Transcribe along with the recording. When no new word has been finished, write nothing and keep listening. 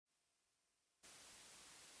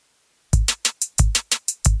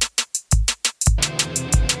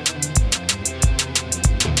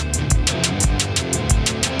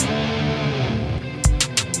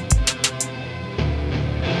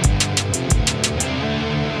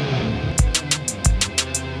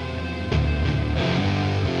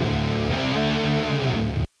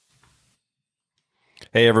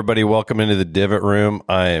Hey, everybody. Welcome into the Divot Room.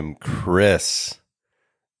 I am Chris,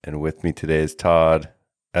 and with me today is Todd,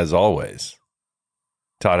 as always.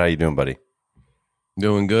 Todd, how you doing, buddy?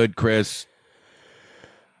 Doing good, Chris.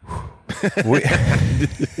 I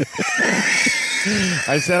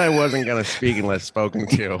said I wasn't going to speak unless spoken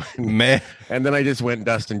to. Man. And then I just went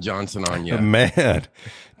Dustin Johnson on you. Man.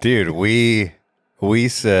 Dude, we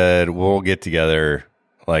said we'll get together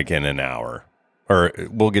like in an hour. Or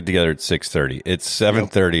we'll get together at 6:30. It's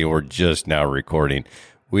 7:30. We're just now recording.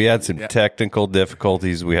 We had some technical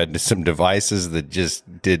difficulties. We had some devices that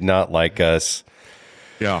just did not like us.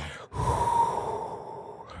 Yeah.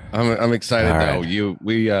 I'm excited though.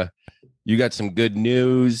 Right. You got some good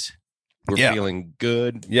news. We're feeling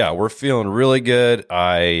good. Yeah, we're feeling really good.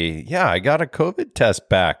 I got a COVID test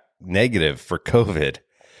back negative for COVID.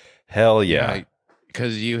 Hell yeah.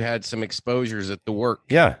 Because you had some exposures at the work.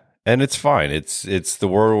 Yeah. And it's fine. It's the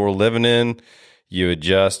world we're living in. You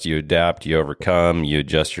adjust, you adapt, you overcome, you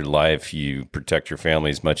adjust your life, you protect your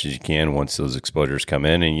family as much as you can once those exposures come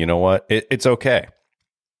in. And you know what? It's okay.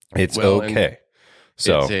 It's okay.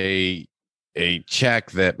 So it's a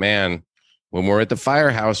check that, man, when we're at the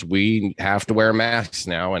firehouse, we have to wear masks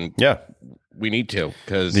now. And we need to,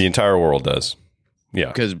 because the entire world does. Yeah.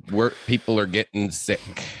 Because people are getting sick.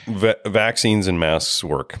 Vaccines and masks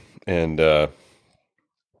work. And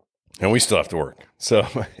we still have to work. So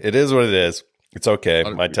it is what it is. It's okay.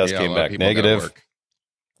 My test came back negative.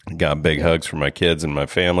 Got big hugs from my kids and my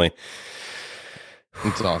family.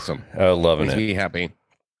 It's awesome. Loving Makes it. me happy.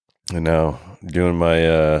 And now doing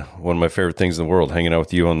my one of my favorite things in the world, hanging out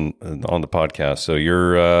with you on the podcast. So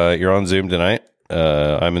you're on Zoom tonight.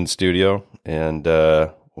 I'm in studio, and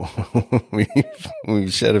we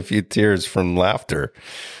shed a few tears from laughter.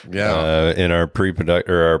 Yeah. In our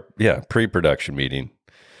pre-production meeting.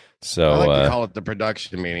 So I like to call it the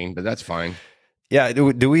production meeting, but that's fine. Yeah,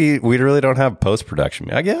 do we really don't have post-production?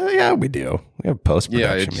 Yeah, we do. We have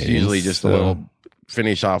post-production it's meetings. Usually just a little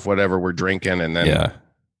finish off whatever we're drinking and then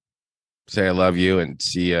say I love you and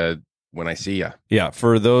see you when I see you. Yeah,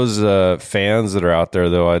 for those fans that are out there,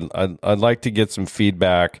 though, I'd like to get some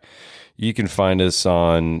feedback. You can find us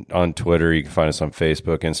on Twitter. You can find us on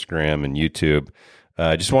Facebook, Instagram, and YouTube.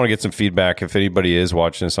 I just want to get some feedback. If anybody is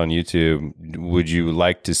watching us on YouTube, would you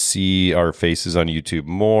like to see our faces on YouTube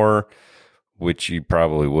more? Which you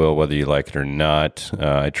probably will, whether you like it or not.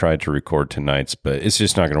 I tried to record tonight's, but it's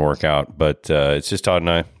just not going to work out. But it's just Todd and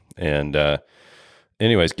I. And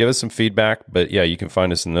anyways, give us some feedback. But yeah, you can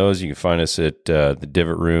find us in those. You can find us at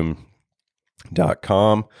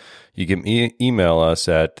thedivotroom.com. You can email us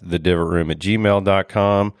at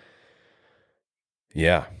thedivotroom@gmail.com.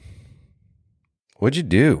 Yeah. What'd you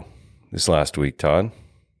do this last week, Todd?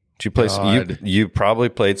 Did you play? You probably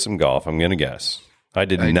played some golf. I'm going to guess. I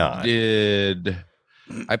did not. I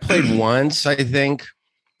played once, I think.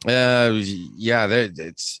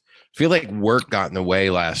 It's feel like work got in the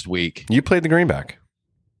way last week. You played the greenback.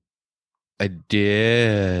 I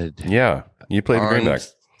did. Yeah, you played the greenback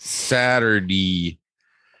Saturday,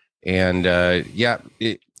 and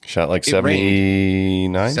shot like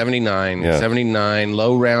 79? 79. Yeah. 79.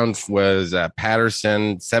 Low round was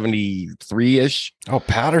Patterson, 73-ish. Oh,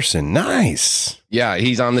 Patterson. Nice. Yeah,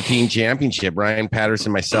 he's on the team championship. Ryan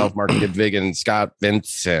Patterson, myself, Mark Didvig, and Scott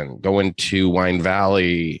Vincent going to Wine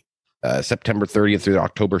Valley September 30th through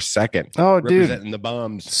October 2nd. Oh, dude. Representing the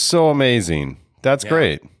Bums. So amazing. That's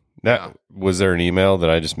great. Was there an email that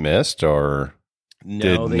I just missed, or...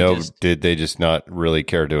 Did they just not really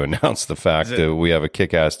care to announce the fact that we have a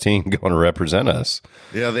kick-ass team going to represent us?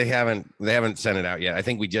 Yeah, they haven't sent it out yet. I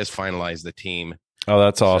think we just finalized the team. Oh,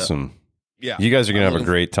 that's awesome. Yeah. You guys are going to have a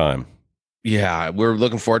great time. Yeah, we're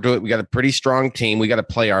looking forward to it. We got a pretty strong team. We got to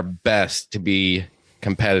play our best to be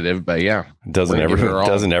competitive, but doesn't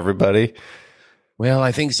everybody? Well,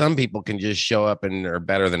 I think some people can just show up and are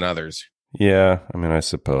better than others. Yeah, I mean, I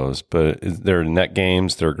suppose. But is there net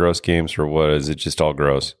games, there are gross games, or what? Is it just all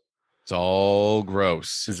gross? It's all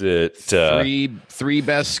gross. Is it three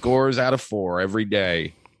best scores out of 4 every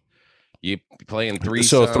day? You playing three.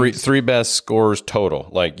 So three best scores total.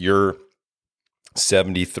 Like you're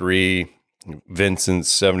 73, Vincent's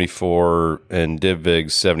 74, and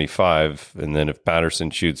Divvig's 75. And then if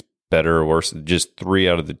Patterson shoots better or worse, just 3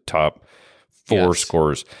 out of the top 4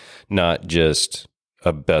 scores, not just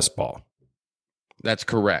a best ball. That's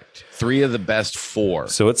correct. 3 of the best 4.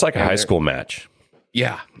 So it's like a high school match.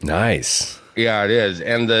 Yeah. Nice. Yeah, it is.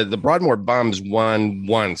 And the Broadmoor Bums won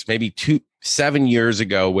once, maybe 7 years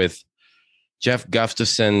ago with Jeff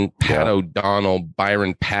Gustafson, Pat O'Donnell,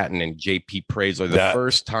 Byron Patton, and JP Praisler. The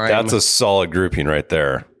first time. That's a solid grouping right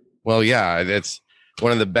there. Well, yeah, that's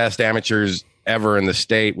one of the best amateurs ever in the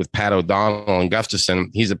state with Pat O'Donnell and Gustafson.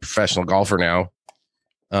 He's a professional golfer now.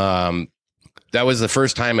 That was the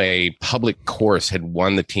first time a public course had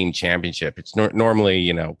won the team championship. It's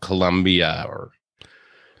normally, Columbia or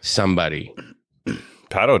somebody.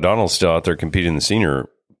 Pat O'Donnell's still out there competing in the senior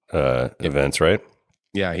events, right?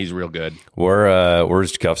 Yeah, he's real good.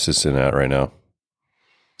 Where's Gustafson at right now?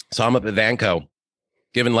 Saw him up at Vanco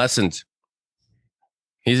giving lessons.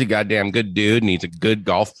 He's a goddamn good dude, and he's a good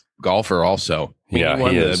golfer also. He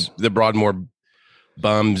won the Broadmoor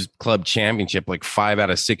Bums Club Championship like 5 out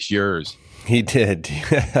of 6 years. He did.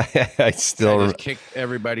 I just kicked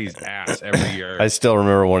everybody's ass every year. I still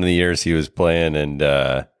remember one of the years he was playing, and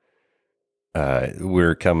they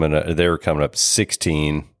were coming up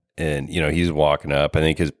 16, and he's walking up. I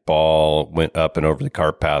think his ball went up and over the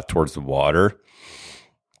cart path towards the water,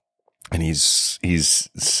 and he's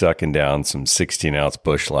sucking down some 16-ounce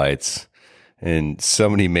bush lights. And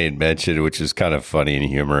somebody made mention, which is kind of funny and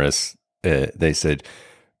humorous. They said,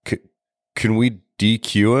 "Can we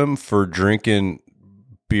DQ him for drinking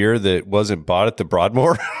beer that wasn't bought at the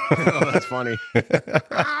Broadmoor?" Oh, that's funny.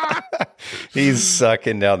 He's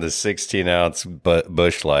sucking down the 16-ounce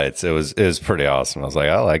bush lights. It was pretty awesome. I was like,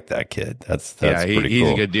 I like that kid. That's pretty cool. He's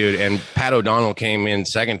a good dude. And Pat O'Donnell came in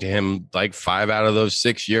second to him like 5 out of those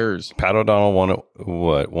 6 years. Pat O'Donnell won it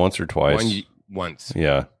once or twice? Once.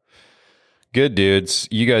 Yeah. Good dudes.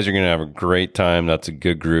 You guys are going to have a great time. That's a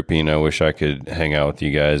good grouping. I wish I could hang out with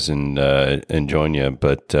you guys and join you,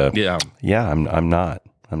 but I'm not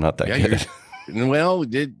that good. Well,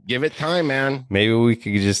 give it time, man. Maybe we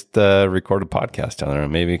could just record a podcast down there.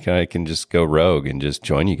 Maybe I can just go rogue and just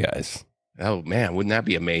join you guys. Oh man, wouldn't that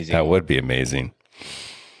be amazing? That would be amazing.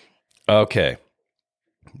 Okay.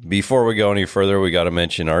 Before we go any further, we got to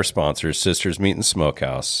mention our sponsors, Sisters Meat and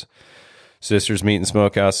Smokehouse. Sisters Meat and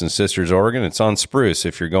Smokehouse in Sisters, Oregon. It's on Spruce.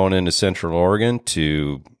 If you're going into Central Oregon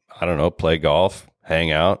to, play golf,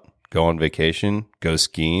 hang out, go on vacation, go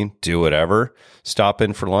skiing, do whatever, stop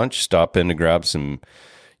in for lunch, stop in to grab some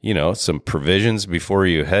provisions before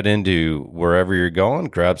you head into wherever you're going.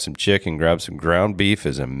 Grab some chicken, grab some ground beef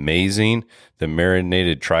is amazing. The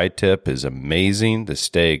marinated tri-tip is amazing. The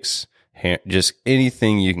steaks, just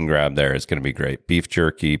anything you can grab there is going to be great. Beef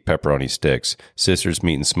jerky, pepperoni sticks. Sisters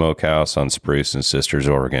Meat and Smokehouse on Spruce in Sisters,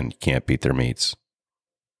 Oregon. You can't beat their meats.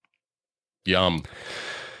 Yum.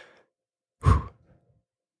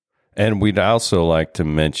 And we'd also like to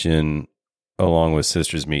mention, along with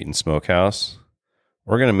Sisters Meat and Smokehouse,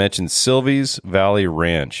 we're going to mention Sylvie's Valley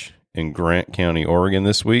Ranch in Grant County, Oregon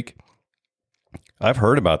this week. I've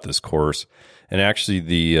heard about this course. And actually,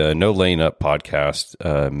 the No Laying Up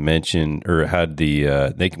podcast mentioned or had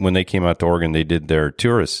when they came out to Oregon, they did their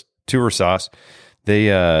tour sauce.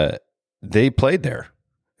 They played there,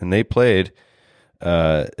 and they played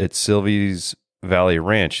at Sylvie's Valley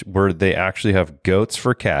Ranch, where they actually have goats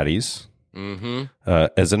for caddies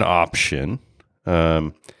as an option.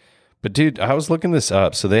 But dude, I was looking this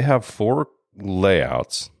up. So they have 4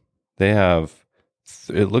 layouts. They have.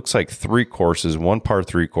 It looks like 3 courses, 1 par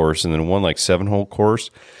 3 course, and then 1 like 7-hole course.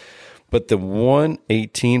 But the 1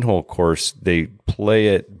 18-hole course, they play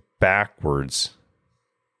it backwards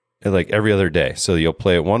like every other day. So you'll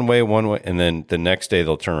play it one way, and then the next day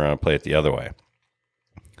they'll turn around and play it the other way.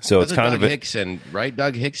 So it's kind of Hickson, right?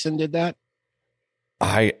 Doug Hickson did that.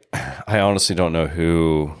 I honestly don't know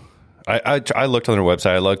who. I looked on their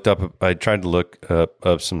website. I tried to look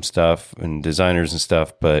up some stuff and designers and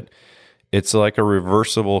stuff, but it's like a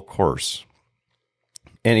reversible course.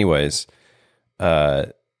 Anyways,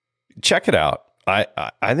 check it out.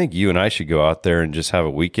 I think you and I should go out there and just have a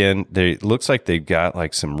weekend. It looks like they've got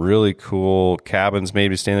like some really cool cabins,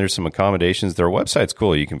 maybe staying there, some accommodations. Their website's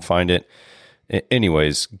cool. You can find it.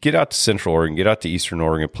 Anyways, get out to Central Oregon, get out to Eastern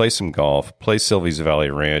Oregon, play some golf, play Sylvie's Valley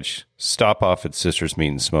Ranch, stop off at Sisters Meat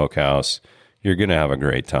and Smokehouse. You're going to have a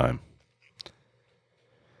great time.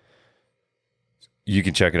 You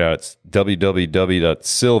can check it out. It's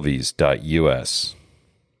www.sylvies.us.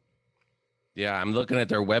 Yeah, I'm looking at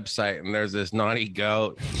their website, and there's this naughty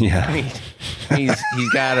goat. Yeah. He's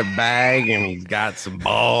got a bag, and he's got some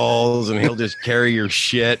balls, and he'll just carry your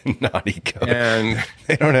shit. Naughty goat. And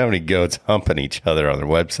they don't have any goats humping each other on their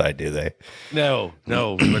website, do they? No,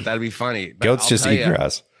 but that'd be funny. But goats just eat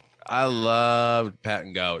grass. I love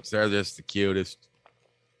petting goats. They're just the cutest.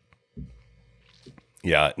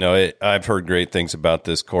 Yeah, no, I've heard great things about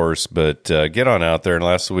this course, but get on out there. And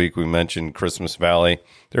last week we mentioned Christmas Valley.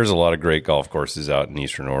 There's a lot of great golf courses out in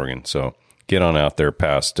Eastern Oregon. So get on out there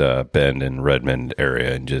past Bend and Redmond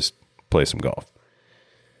area and just play some golf.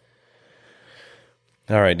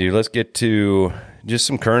 All right, dude, let's get to just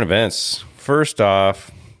some current events. First off,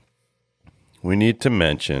 we need to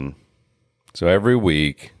mention, so every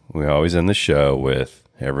week we always end the show with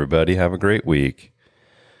everybody have a great week,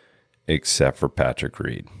 except for Patrick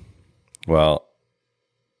Reed. Well,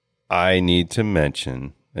 I need to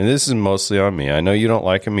mention, and this is mostly on me. I know you don't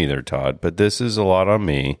like him either, Todd, but this is a lot on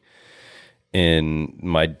me in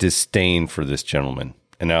my disdain for this gentleman.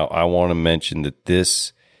 And now I want to mention that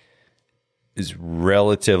this is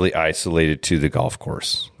relatively isolated to the golf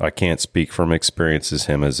course. I can't speak from experience as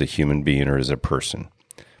him as a human being or as a person.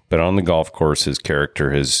 But on the golf course, his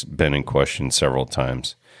character has been in question several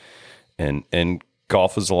times. And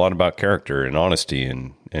golf is a lot about character and honesty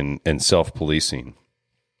and self-policing.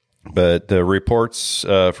 But the reports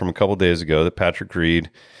from a couple days ago that Patrick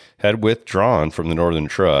Reed had withdrawn from the Northern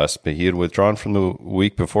Trust, but he had withdrawn from the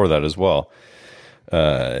week before that as well.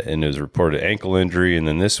 And it was reported ankle injury. And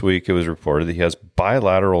then this week it was reported that he has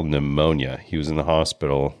bilateral pneumonia. He was in the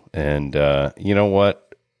hospital. And you know what?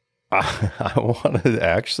 I want to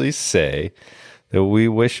actually say that we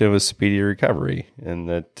wish him a speedy recovery. And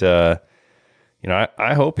that,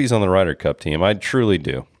 I hope he's on the Ryder Cup team. I truly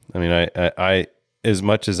do. I mean, I as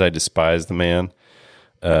much as I despise the man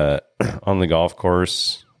on the golf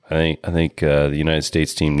course, I think the United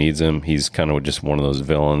States team needs him. He's kind of just one of those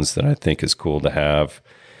villains that I think is cool to have.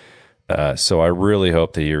 So I really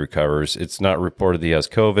hope that he recovers. It's not reported that he has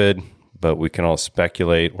COVID, but we can all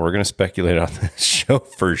speculate. We're going to speculate on this show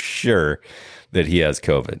for sure that he has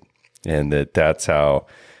COVID, and that's how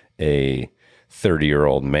a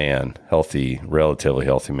 30-year-old man, relatively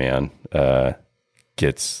healthy man,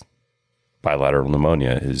 gets bilateral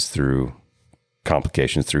pneumonia is through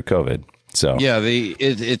complications through COVID. So yeah,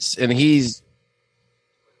 his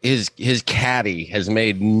caddy has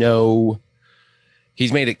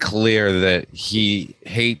he's made it clear that he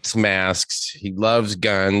hates masks. He loves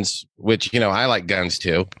guns, which, I like guns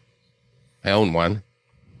too. I own one.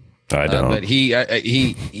 I don't. But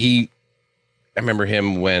I remember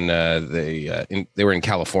him when they were in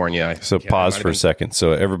California. So pause for a second.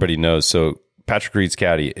 So everybody knows. So Patrick Reed's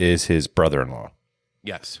caddy is his brother-in-law.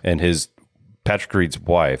 Yes. And Patrick Reed's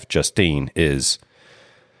wife, Justine, is,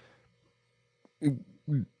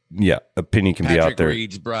 opinion can be out there. Patrick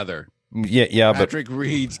Reed's brother. Yeah, Patrick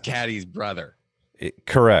Reed's caddy's brother.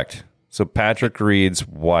 Correct. So Patrick Reed's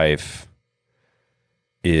wife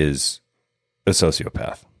is a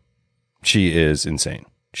sociopath. She is insane.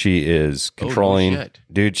 She is controlling. Oh,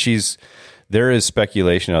 dude, there is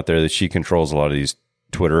speculation out there that she controls a lot of these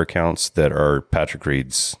Twitter accounts that are Patrick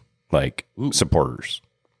Reed's supporters.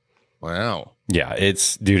 Wow. Yeah,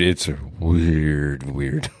 it's a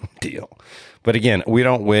weird deal. But again, we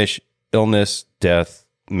don't wish illness, death,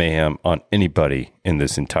 mayhem on anybody in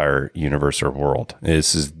this entire universe or world.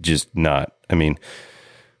 This is just not, I mean,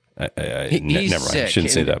 never mind. I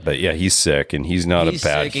shouldn't say that. But yeah, he's sick and he's not a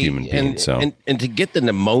bad human being. And to get the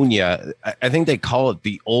pneumonia, I think they call it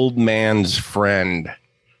the old man's friend.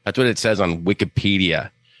 That's what it says on Wikipedia.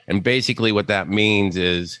 And basically what that means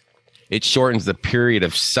is it shortens the period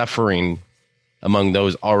of suffering among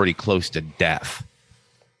those already close to death.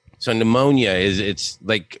 So pneumonia it's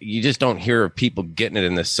like you just don't hear of people getting it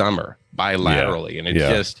in the summer bilaterally. And it's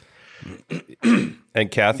just.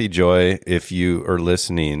 And Kathy Joy, if you are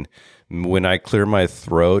listening, when I clear my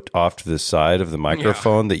throat off to the side of the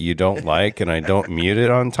microphone that you don't like and I don't mute it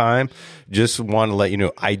on time, just want to let you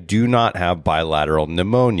know, I do not have bilateral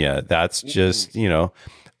pneumonia. That's just,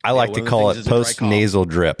 I like to call it post-nasal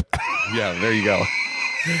drip. Yeah, there you go.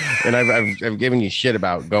 And I've given you shit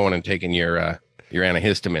about going and taking your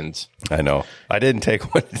antihistamines. I know. I didn't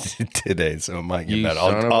take one today, so it might get bad.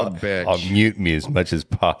 I'll mute me as much as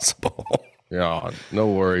possible. Yeah, no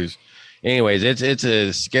worries. Anyways, it's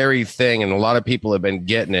a scary thing, and a lot of people have been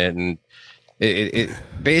getting it. And it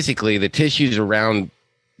basically the tissues around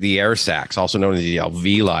the air sacs, also known as the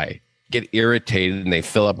alveoli, get irritated and they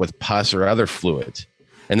fill up with pus or other fluids.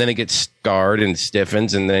 And then it gets scarred and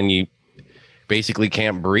stiffens, and then you basically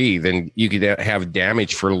can't breathe, and you could have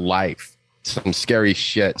damage for life. Some scary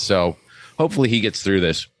shit. So hopefully he gets through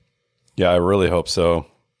this. Yeah, I really hope so.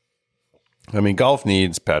 I mean, golf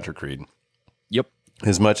needs Patrick Reed. Yep.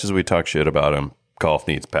 As much as we talk shit about him, golf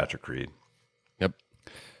needs Patrick Reed. Yep.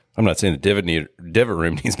 I'm not saying the divot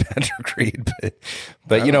room needs Patrick Reed,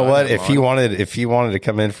 but you know what? If he wanted to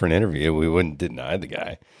come in for an interview, we wouldn't deny the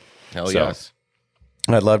guy. Hell yes.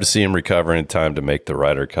 I'd love to see him recover in time to make the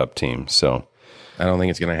Ryder Cup team. So I don't think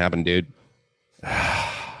it's going to happen, dude.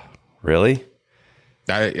 Really?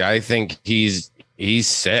 I think he's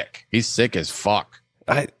sick. He's sick as fuck.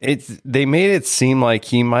 They made it seem like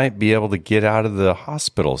he might be able to get out of the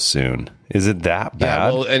hospital soon. Is it that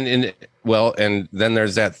bad? Yeah, and then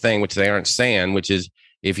there's that thing which they aren't saying, which is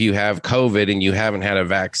if you have COVID and you haven't had a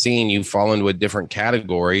vaccine, you fall into a different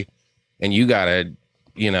category, and you gotta,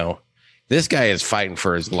 this guy is fighting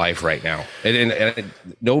for his life right now, and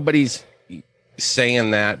nobody's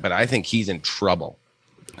saying that, but I think he's in trouble.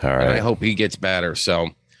 All right. And I hope he gets better. So,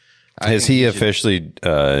 has he officially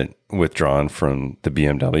withdrawn from the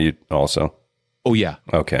BMW also? Oh yeah.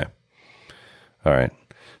 Okay. All right.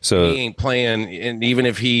 So he ain't playing, and even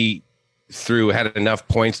if he had enough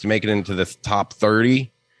points to make it into the top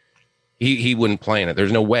 30, he wouldn't play in it.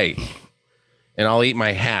 There's no way. And I'll eat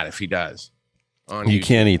my hat if he does. You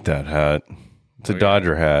can't eat that hat. It's a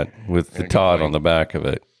Dodger hat with the Todd on the back of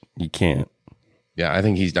it. You can't. Yeah, I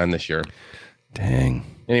think he's done this year. Dang.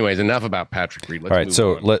 Anyways, enough about Patrick Reed. All right,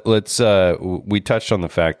 so let's we touched on the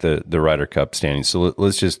fact that the Ryder Cup standings. So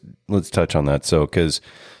let's touch on that. So because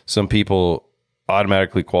some people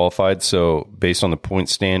automatically qualified. So based on the point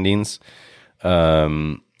standings,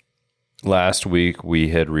 last week we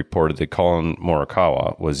had reported that Colin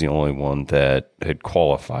Morikawa was the only one that had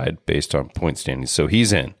qualified based on point standings. So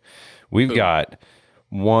he's in. We've got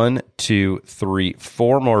 1, 2, 3,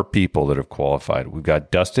 4 more people that have qualified. We've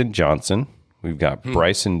got Dustin Johnson. We've got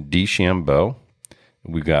Bryson DeChambeau.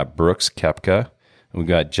 We've got Brooks Koepka. And we've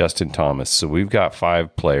got Justin Thomas. So we've got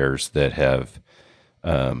 5 players that have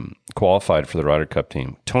qualified for the Ryder Cup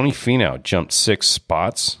team. Tony Finau jumped 6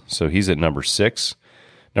 spots, so he's at number 6.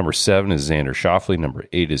 Number 7 is Xander Schauffele. Number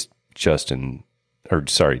 8 is Jordan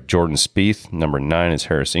Spieth. Number 9 is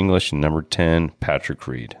Harris English. And number 10, Patrick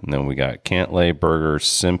Reed. And then we got Cantlay, Berger,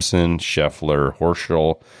 Simpson, Scheffler,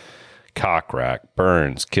 Horschel, Kokrak,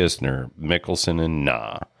 Burns, Kisner, Mickelson, and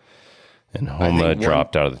Nah. And Homa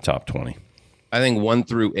dropped out of the top 20. I think 1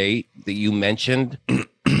 through 8 that you mentioned,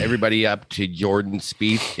 everybody up to Jordan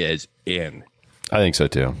Spieth is in. I think so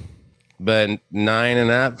too. But 9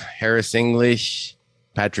 and up, Harris English,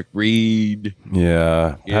 Patrick Reed.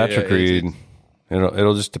 Yeah, Patrick Reed.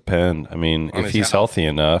 It'll just depend. I mean, if he's healthy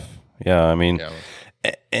enough. Yeah, I mean,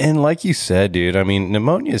 and like you said, dude, I mean,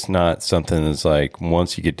 pneumonia is not something that's like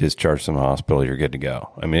once you get discharged from the hospital, you're good to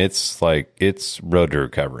go. I mean, it's road to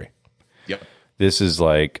recovery. Yep. This is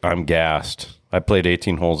like, I'm gassed. I played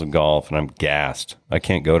 18 holes of golf and I'm gassed. I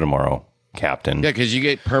can't go tomorrow, Captain. Yeah, because you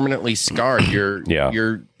get permanently scarred. Your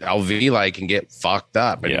alveoli can get fucked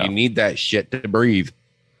up, and you need that shit to breathe.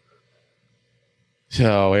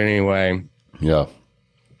 So anyway,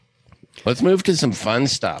 let's move to some fun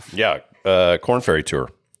stuff. Yeah, Corn Ferry Tour.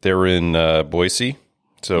 They were in Boise,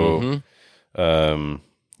 so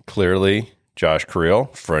clearly Josh Creel,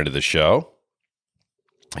 friend of the show.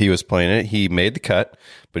 He was playing it. He made the cut,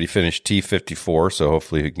 but he finished T54, so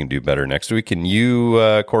hopefully he can do better next week. And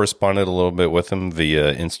you corresponded a little bit with him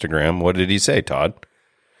via Instagram. What did he say, Todd?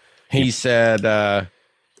 He said,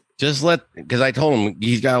 because I told him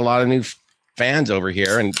he's got a lot of new fans over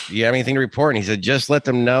here, and do you have anything to report? And he said, just let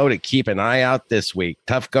them know to keep an eye out this week.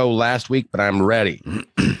 Tough go last week, but I'm ready. And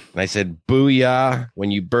I said, booyah.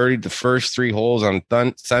 When you birdied the first 3 holes on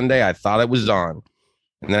Sunday, I thought it was on.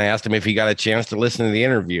 And then I asked him if he got a chance to listen to the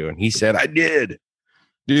interview. And he said, I did.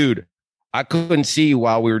 Dude, I couldn't see you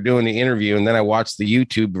while we were doing the interview. And then I watched the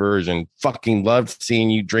YouTube version. Fucking loved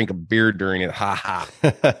seeing you drink a beer during it. Ha ha.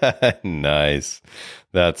 Nice.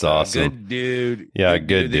 That's awesome. Good dude. Yeah,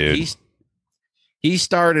 good dude. He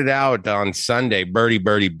started out on Sunday,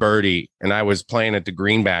 birdie. And I was playing at the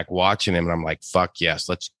greenback watching him. And I'm like, fuck yes,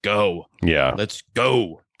 let's go. Yeah. Let's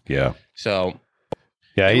go. Yeah. So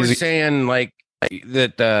yeah, he's saying like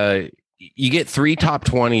that you get 3 top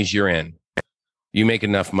 20s, you're in. You make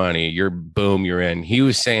enough money, you're in. He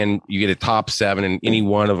was saying you get a top 7 and any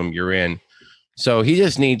one of them you're in. So he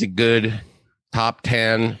just needs a good top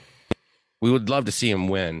 10. We would love to see him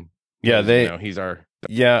win. Yeah, he's our.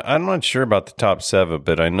 Yeah, I'm not sure about the top 7,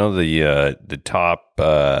 but I know the top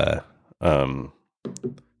the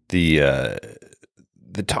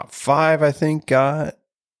top 5 I think got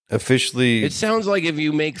officially. It sounds like if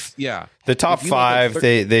you make the top 5,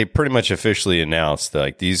 they pretty much officially announced that,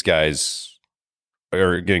 like, these guys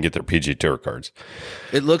are going to get their PGA Tour cards.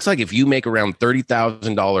 It looks like if you make around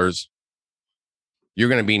 $30,000, you're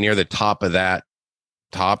going to be near the top of that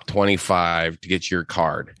top 25 to get your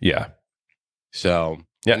card. Yeah. So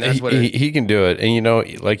yeah, that's he can do it.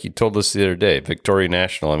 And like he told us the other day, Victoria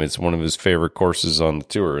National, I mean, it's one of his favorite courses on the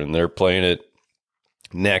tour, and they're playing it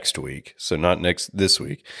next week. So not this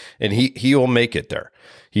week. And he will make it there.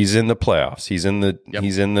 He's in the playoffs. He's in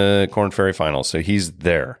the Corn Ferry final. So he's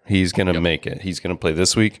there. He's going to make it. He's going to play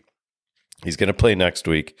this week. He's going to play next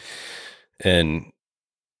week. And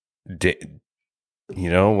you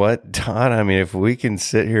know what, Todd? I mean, if we can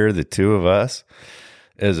sit here, the two of us,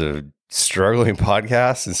 as a struggling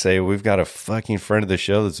podcast and say we've got a fucking friend of the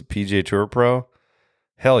show that's a PGA Tour pro,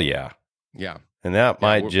 hell yeah. Yeah. And that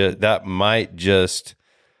might just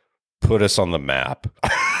put us on the map.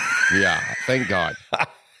 Yeah, thank God.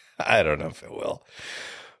 I don't know if it will.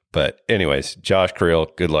 But anyways, Josh Creel,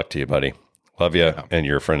 good luck to you, buddy. Love you, and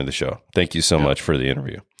you're a friend of the show. Thank you so much for the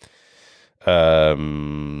interview.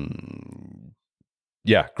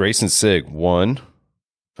 Yeah, Grayson Sigg won.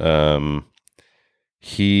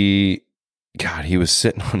 He was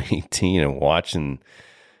sitting on 18 and watching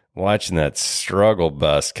that struggle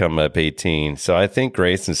bus come up 18. So I think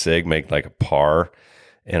Grayson Sigg made like a par,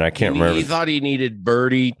 and I can't remember. He thought he needed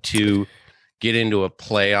birdie to get into a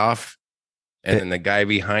playoff, and then the guy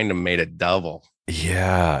behind him made a double.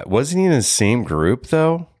 Yeah. Wasn't he in the same group,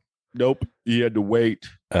 though? Nope. He had to wait.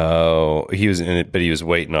 Oh, he was in it, but he was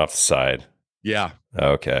waiting off the side. Yeah.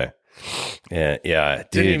 Okay. Yeah.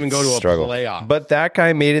 Didn't even go to a playoff. But that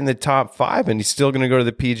guy made it in the top 5, and he's still going to go to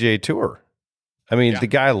the PGA Tour. I mean, the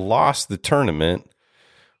guy lost the tournament,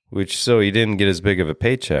 so he didn't get as big of a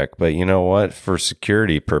paycheck. But you know what? For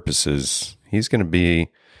security purposes, he's going to be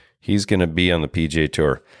on the PGA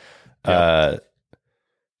Tour. Yep.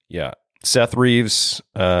 Yeah. Seth Reeves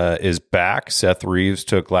is back. Seth Reeves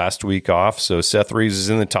took last week off. So Seth Reeves is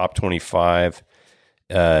in the top 25.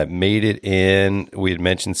 Made it in. We had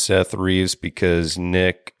mentioned Seth Reeves because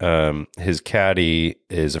Nick, his caddy,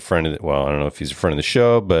 is a friend of I don't know if he's a friend of the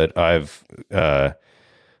show, but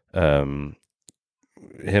him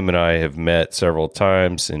and I have met several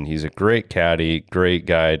times, and he's a great caddy, great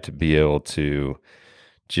guy to be able to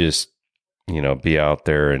just, be out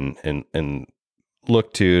there and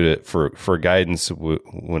look to for guidance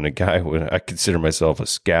when I consider myself a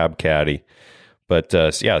scab caddy. But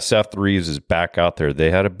Seth Reeves is back out there.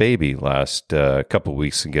 They had a baby last couple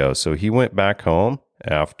weeks ago, so he went back home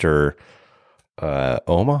after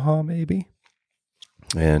Omaha, maybe,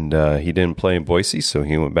 and he didn't play in Boise, so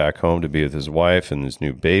he went back home to be with his wife and his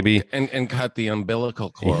new baby, and cut the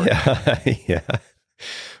umbilical cord. Yeah,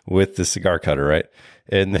 with the cigar cutter, right?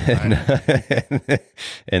 And then,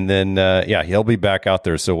 he'll be back out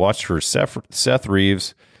there. So watch for Seth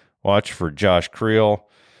Reeves, watch for Josh Creel,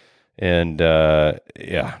 and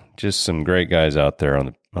just some great guys out there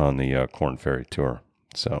on the Corn Ferry Tour.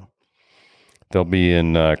 So they'll be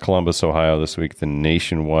in Columbus, Ohio this week. The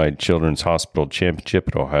Nationwide Children's Hospital Championship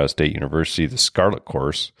at Ohio State University, the Scarlet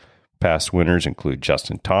Course. Past winners include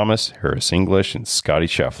Justin Thomas, Harris English, and Scotty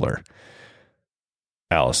Scheffler.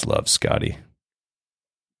 Alice loves Scotty.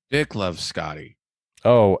 Dick loves Scotty.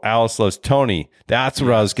 Oh, Alice loves Tony. That's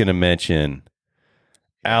what I was going to mention.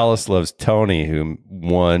 Alice loves Tony, who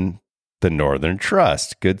won the Northern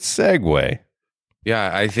Trust. Good segue.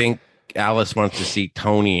 Yeah, I think Alice wants to see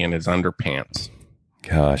Tony in his underpants.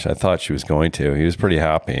 Gosh, I thought she was going to. He was pretty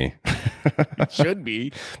happy. Should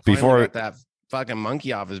be. Before got that fucking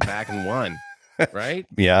monkey off his back and won. Right?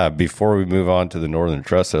 Yeah, before we move on to the Northern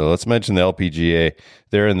Trust, let's mention the LPGA.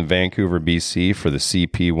 They're in Vancouver, BC for the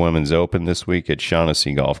CP Women's Open this week at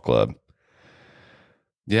Shaughnessy Golf Club.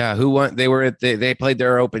 Yeah, who won? They played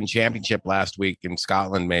their Open Championship last week in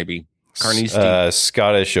Scotland, maybe. Carnoustie.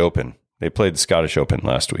 Scottish Open. They played the Scottish Open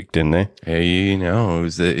last week, didn't they? Hey, it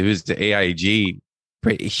was the AIG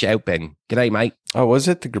British Open. G'day, mate. Oh, was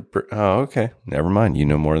it the? Oh, okay. Never mind. You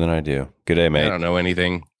know more than I do. G'day, mate. I don't know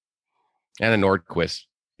anything. Anna Nordquist.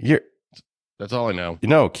 That's all I know.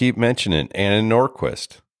 Keep mentioning Anna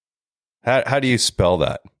Nordquist. How do you spell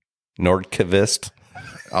that? Nordquist?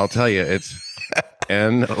 I'll tell you. It's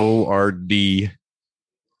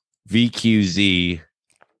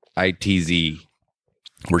NORDVQZITZ.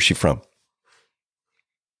 Where's she from?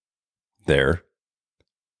 There.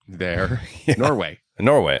 Yeah. Norway.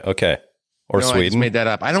 Okay. Or Sweden. I just made that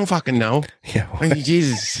up. I don't fucking know. Yeah.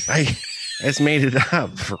 Jesus. I just made it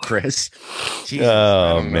up for Chris. Jesus,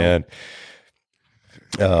 oh, man.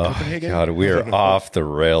 Oh, God. We are off the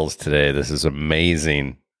rails today. This is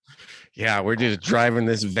amazing. Yeah, we're just driving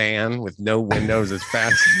this van with no windows as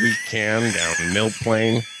fast as we can down Mill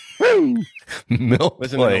Plain. Woo! Mill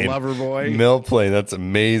Listen Plain. to the Loverboy. Mill Plain. That's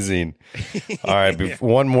amazing. All right.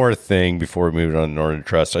 One more thing before we move on to Northern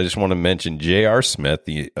Trust. I just want to mention J.R. Smith,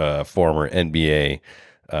 the former NBA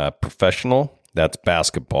professional. That's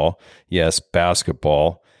basketball. Yes,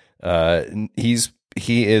 basketball. He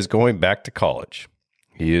is going back to college.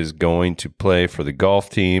 He is going to play for the golf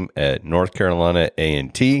team at North Carolina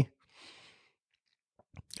A&T.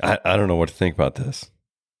 I don't know what to think about this.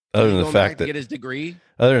 Other than the fact that get his degree.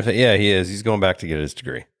 Yeah, he is. He's going back to get his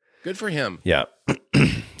degree. Good for him. Yeah.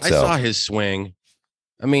 I saw his swing.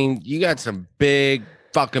 I mean, you got some big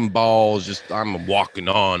fucking balls. Just I'm walking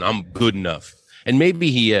on. I'm good enough, and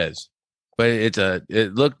maybe he is. but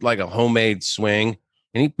it looked like a homemade swing,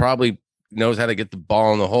 and he probably knows how to get the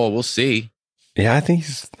ball in the hole. We'll see. Yeah, I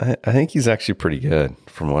think he's actually pretty good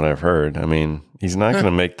from what I've heard. I mean, he's not going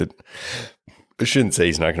to make I shouldn't say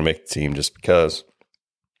he's not going to make the team just because,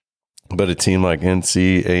 but a team like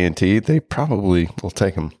NC A&T, they probably will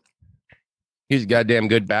take him. He's a goddamn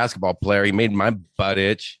good basketball player. He made my butt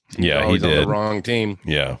itch. Yeah, he did. On the wrong team.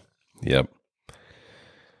 Yeah. Yep.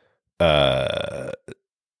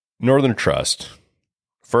 Northern Trust.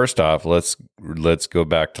 First off, let's go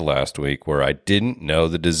back to last week where I didn't know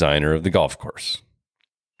the designer of the golf course.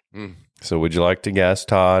 So would you like to guess,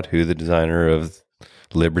 Todd, who the designer of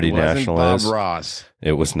Liberty National is? Bob Ross.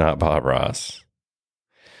 It was not Bob Ross.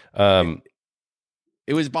 It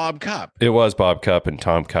was Bob Cup. It was Bob Cup and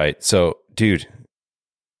Tom Kite. So, dude,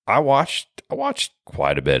 I watched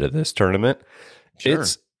quite a bit of this tournament. Sure.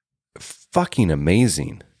 It's fucking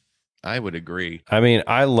amazing. I would agree. I mean,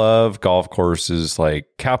 I love golf courses. Like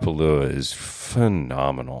Kapalua is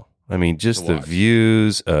phenomenal. I mean, just the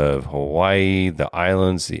views of Hawaii, the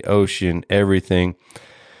islands, the ocean, everything.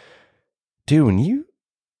 Dude,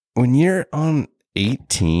 when you're on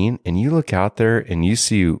 18 and you look out there and you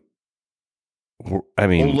see, I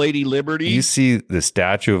mean, Old Lady Liberty. You see the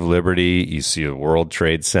Statue of Liberty. You see the World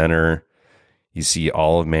Trade Center. You see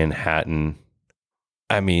all of Manhattan.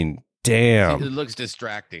 I mean, damn. It looks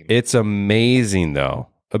distracting. It's amazing, though.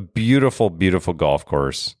 A beautiful, beautiful golf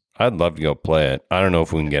course. I'd love to go play it. I don't know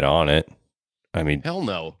if we can get on it. I mean, hell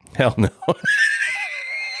no. Hell no.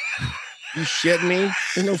 You shitting me?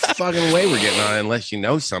 There's no fucking way we're getting on it unless you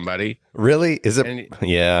know somebody. Really? Is it?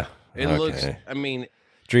 Yeah. It looks, I mean,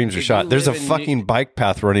 dreams are shot. There's a fucking bike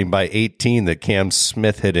path running by 18 that Cam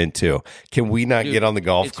Smith hit into. Can we not get on the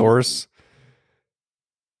golf course?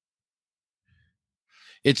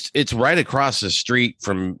 It's right across the street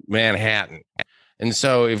from Manhattan. And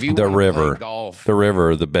so if you the river,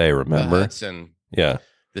 the bay, remember? The Hudson, yeah.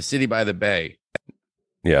 The city by the bay.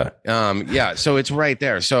 Yeah. Yeah. So it's right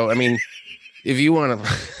there. So, I mean, if you want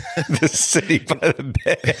to. The city by the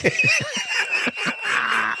bay.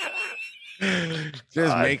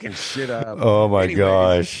 Just making shit up. Oh my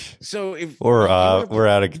gosh. So if we're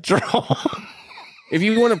out of control. If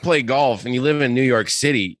you want to play golf and you live in New York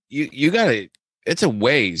City, you gotta, it's a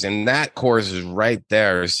ways, and that course is right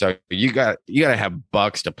there. So you gotta have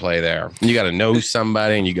bucks to play there. You gotta know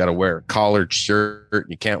somebody, and you gotta wear a collared shirt.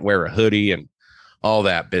 You can't wear a hoodie and all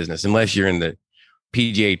that business unless you're in the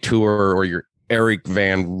PGA Tour or you're Eric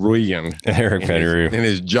Van Rooyen. In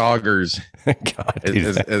his joggers. God,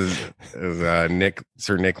 as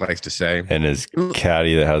Sir Nick likes to say. And his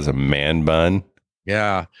caddy that has a man bun.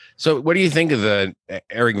 Yeah. So what do you think of the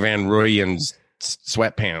Eric Van Rooyen's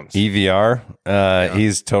sweatpants? EVR?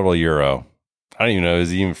 He's total Euro. I don't even know.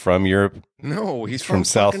 Is he even from Europe? No, he's from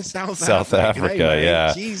South Africa. Hey,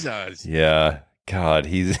 yeah. Jesus. Yeah. God,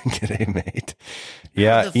 he's a mate.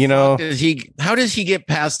 Yeah. How does he get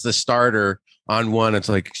past the starter on one? It's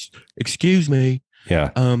like, excuse me.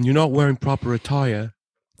 Yeah. You're not wearing proper attire.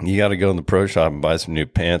 You got to go in the pro shop and buy some new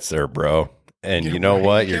pants there, bro. And you know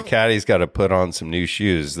what? Your caddy's got to put on some new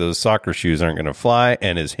shoes. Those soccer shoes aren't going to fly,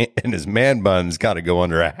 and his man bun's got to go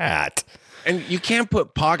under a hat. And you can't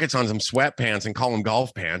put pockets on some sweatpants and call them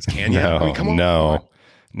golf pants, can you? No, I mean, come on.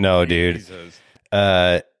 No, dude.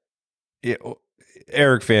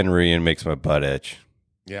 Eric Van Rooyen makes my butt itch.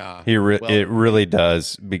 Yeah, it really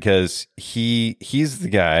does, because he's the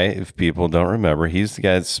guy. If people don't remember, he's the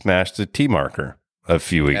guy that smashed the tee marker a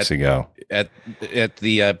few weeks ago at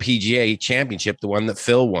the PGA Championship, the one that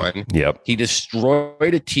Phil won. Yep, he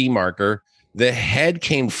destroyed a tee marker. The head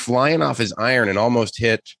came flying off his iron and almost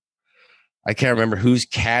hit. I can't remember whose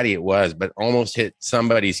caddy it was, but almost hit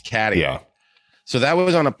somebody's caddy. Yeah. So that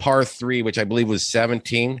was on a par 3, which I believe was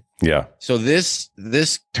 17. Yeah. So this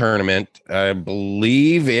tournament, I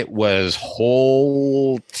believe it was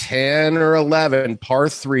hole 10 or 11, par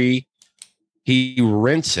 3. He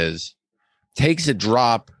rinses, takes a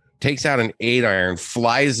drop, takes out an 8-iron,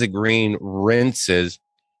 flies the green, rinses,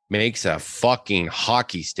 makes a fucking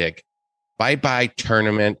hockey stick. Bye-bye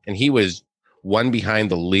tournament. And he was one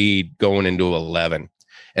behind the lead going into 11.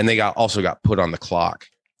 And they also got put on the clock.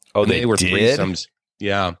 Oh, they were did? Threesomes.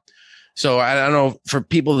 Yeah. So I don't know, for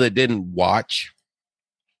people that didn't watch,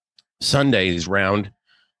 Sunday's round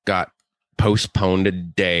got postponed a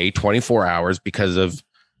day, 24 hours, because of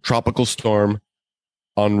Tropical Storm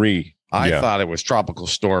Henri. I thought it was Tropical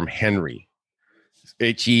Storm Henry.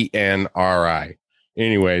 Henri.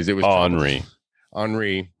 Anyways, it was Henri.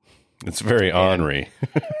 Henri. It's very Henri.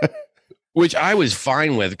 which I was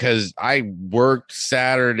fine with because I worked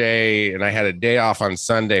Saturday and I had a day off on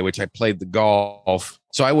Sunday, which I played the golf.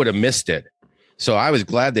 So I would have missed it. So I was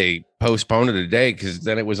glad they postponed it a day because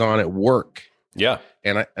then it was on at work. Yeah.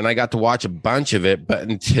 And I got to watch a bunch of it, but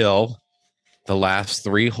until the last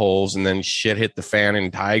 3 holes, and then shit hit the fan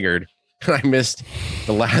and tigered. And I missed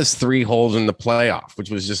the last 3 holes in the playoff,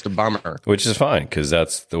 which was just a bummer. Which is fine because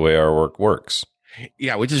that's the way our work works.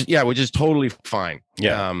 Yeah, which is totally fine.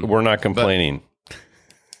 Yeah, we're not complaining.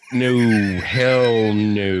 No, hell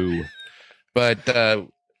no. But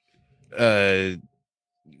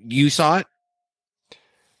you saw it?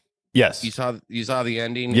 Yes. You saw the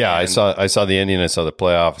ending? Yeah, I saw the ending, I saw the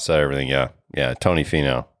playoff, I saw everything. Yeah. Yeah, Tony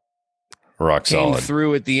Finau. Rock came solid.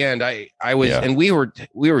 Through at the end. I was and we were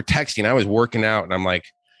texting. I was working out and I'm like,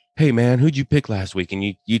 "Hey man, who'd you pick last week?"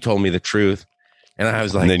 And you told me the truth. And I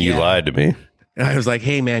was like, and then you lied to me. And I was like,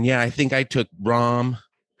 "Hey man, yeah, I think I took Rahm."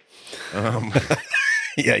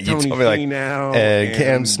 Yeah, you Tony told me like Finau and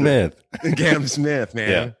Cam Smith. Cam Smith, man.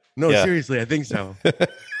 Yeah. No, Yeah. seriously, I think so.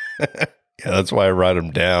 Yeah, that's why I write them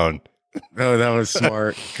down. Oh, that was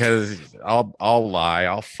smart because I'll lie.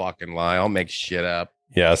 I'll fucking lie. I'll make shit up.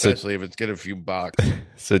 Yeah, especially if it's get a few bucks.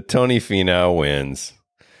 So Tony Finau wins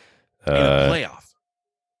In a playoff.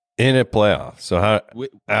 In a playoff. So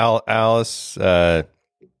how Alice? I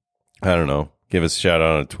don't know. Give us a shout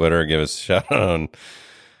out on Twitter. Give us a shout out on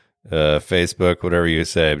Facebook. Whatever you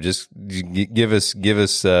say. Just give us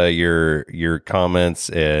your comments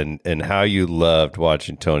and how you loved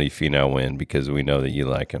watching Tony Finau win because we know that you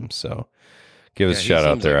like him. So give us a shout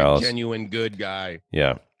out there, like Alice. Genuine good guy.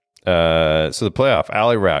 Yeah. So the playoff,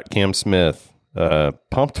 Alley Rat, Cam Smith,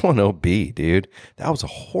 pumped one OB, dude. That was a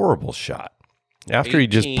horrible shot. After 18, he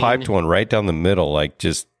just piped one right down the middle, like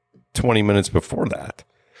just 20 minutes before that.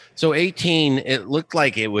 So 18, it looked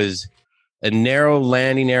like it was a narrow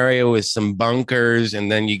landing area with some bunkers,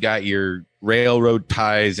 and then you got your railroad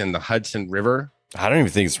ties in the Hudson River. I don't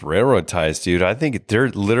even think it's railroad ties, dude. I think there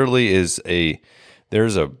literally is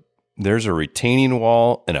there's a retaining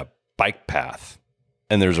wall and a bike path.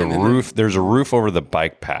 And there's a roof. There's a roof over the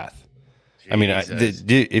bike path. Jesus. I mean,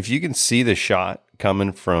 if you can see the shot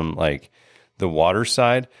coming from like the water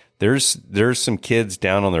side, there's some kids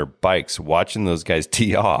down on their bikes watching those guys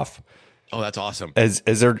tee off. Oh, that's awesome! As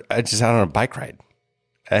they're just out on a bike ride.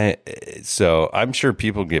 So I'm sure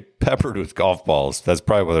people get peppered with golf balls. That's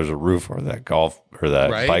probably why there's a roof over that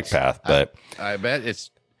bike path. But I bet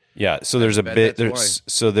it's. Yeah, so there's a bit there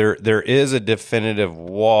is a definitive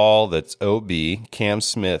wall that's OB. Cam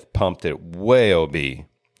Smith pumped it way OB.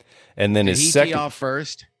 And then his second off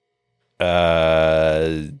first?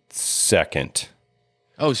 Second.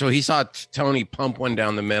 Oh, so he saw Tony pump one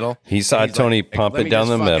down the middle. He saw Tony pump it down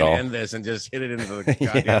the middle. End this and just hit it into the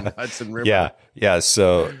goddamn Hudson River. Yeah.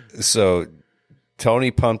 So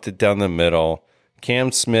Tony pumped it down the middle.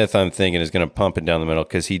 Cam Smith, I'm thinking, is going to pump it down the middle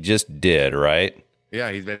because he just did, right? Yeah,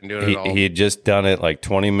 he's been doing it all. He had just done it like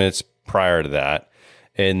 20 minutes prior to that.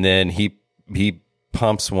 And then he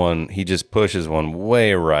pumps one, he just pushes one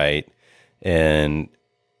way right. And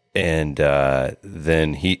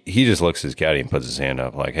then he just looks at his caddy and puts his hand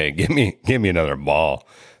up like, hey, give me another ball.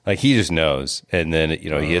 Like he just knows. And then, he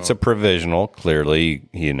hits a provisional. Clearly,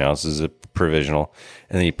 he announces a provisional.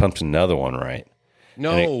 And then he pumps another one right.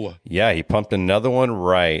 No. He pumped another one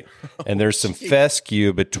right. And there's some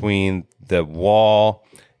fescue between the wall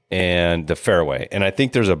and the fairway. And I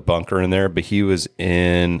think there's a bunker in there, but he was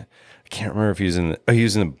in, I can't remember if he was in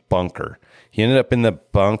the bunker. He ended up in the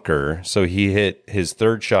bunker. So he hit his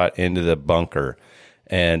third shot into the bunker.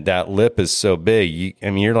 And that lip is so big.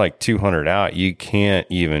 You're like 200 out. You can't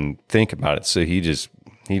even think about it. So he just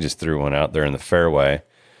threw one out there in the fairway.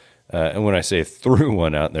 And when I say threw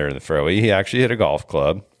one out there in the fairway, he actually hit a golf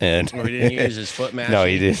club. And he didn't use his foot mashing? No,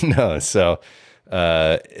 he didn't. No. So,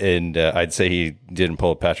 I'd say he didn't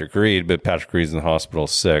pull a Patrick Reed, but Patrick Reed's in the hospital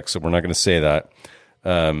sick, so we're not going to say that.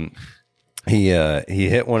 He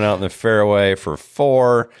hit one out in the fairway for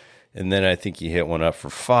 4, and then I think he hit one up for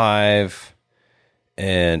 5.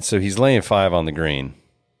 And so he's laying 5 on the green,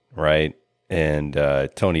 right? And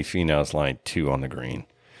Tony Finau's laying 2 on the green.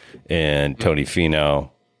 And Tony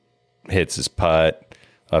Finau hits his putt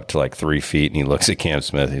up to like 3 feet, and he looks at Cam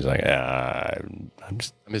Smith. He's like, I'm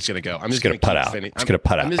just gonna go. I'm just gonna putt out. I'm just gonna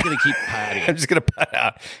putt out. I'm just gonna keep putting. I'm just gonna putt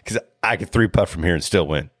out because I could 3-putt from here and still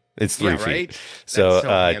win. It's 3 feet. Right? So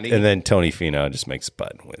and then Tony Finau just makes a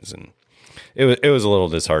putt and wins. And it was a little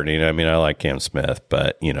disheartening. I mean, I like Cam Smith,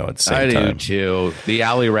 but at the same time, I do too. The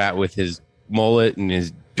alley rat with his mullet and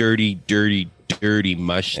his dirty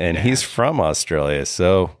mustache. And he's from Australia,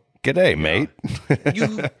 so G'day, mate.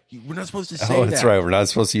 We're not supposed to say that. Oh, that's right. We're not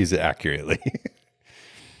supposed to use it accurately.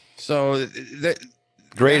 So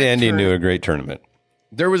great ending to a great tournament.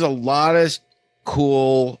 There was a lot of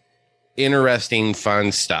cool, interesting,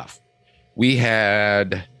 fun stuff. We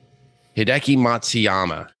had Hideki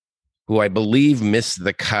Matsuyama, who I believe missed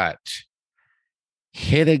the cut,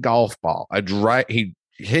 hit a golf ball. He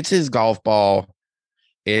hits his golf ball.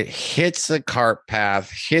 It hits the cart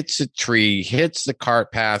path, hits a tree, hits the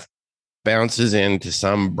cart path, bounces into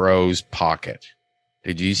some bro's pocket.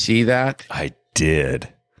 Did you see that? I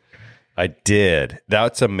did.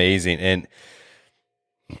 That's amazing. And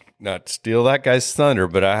not to steal that guy's thunder,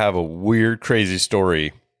 but I have a weird, crazy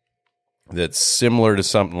story that's similar to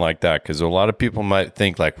something like that, because a lot of people might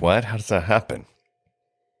think like, what? How does that happen?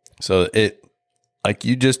 So it, like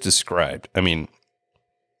you just described, I mean,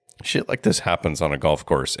 shit like this happens on a golf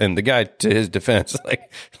course. And the guy, to his defense,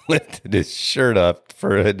 like lifted his shirt up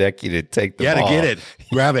for Hideki to take the ball. To get it.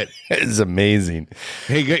 Grab it. It's amazing.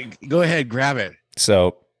 Hey, go ahead, grab it.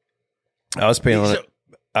 So I was paying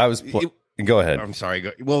go ahead. I'm sorry.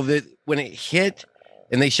 When it hit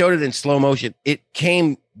and they showed it in slow motion, it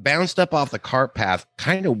bounced up off the cart path,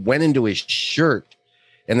 kind of went into his shirt,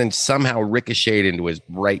 and then somehow ricocheted into his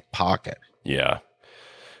right pocket. Yeah.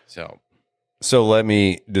 So let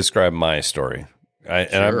me describe my story.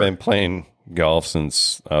 And I've been playing golf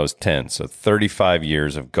since I was 10. So 35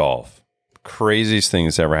 years of golf. Craziest thing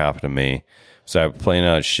that's ever happened to me. So I'm playing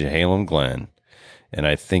out at Chehalem Glen. And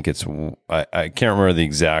I think I can't remember the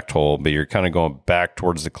exact hole, but you're kind of going back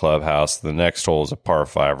towards the clubhouse. The next hole is a par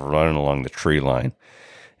 5 running along the tree line.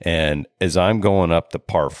 And as I'm going up the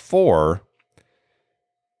par 4,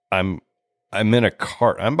 I'm in a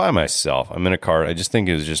cart. I'm by myself. I'm in a cart. I just think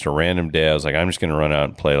it was just a random day. I was like, I'm just going to run out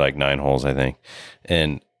and play like 9 holes, I think.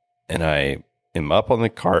 And I am up on the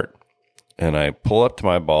cart, and I pull up to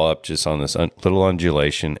my ball up just on this little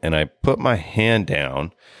undulation, and I put my hand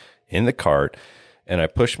down in the cart, and I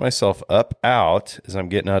push myself up out as I'm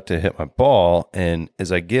getting out to hit my ball. And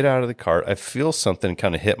as I get out of the cart, I feel something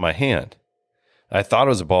kind of hit my hand. I thought it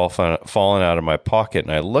was a ball falling out of my pocket,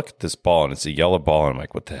 and I look at this ball, and it's a yellow ball, and I'm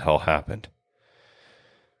like, what the hell happened?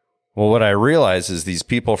 Well, what I realized is these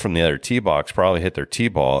people from the other tee box probably hit their tee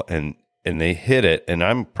ball, and they hit it, and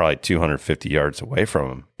I'm probably 250 yards away from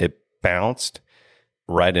them. It bounced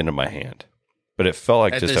right into my hand. But it felt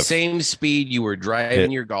like at just the same speed you were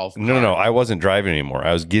driving your golf cart. No, I wasn't driving anymore.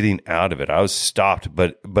 I was getting out of it. I was stopped,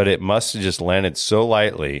 but it must have just landed so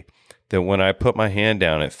lightly that when I put my hand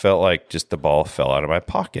down, it felt like just the ball fell out of my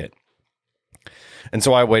pocket. And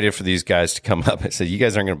so I waited for these guys to come up. I said, you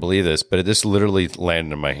guys aren't going to believe this, but this literally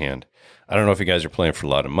landed in my hand. I don't know if you guys are playing for a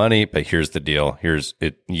lot of money, but here's the deal. Here's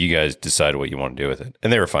it. You guys decide what you want to do with it.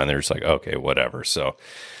 And they were fine. They were just like, okay, whatever. So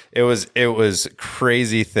it was a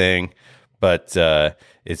crazy thing. But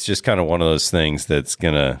it's just kind of one of those things that's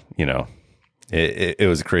going to, it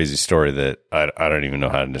was a crazy story that I don't even know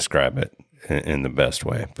how to describe it in the best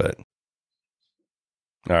way. But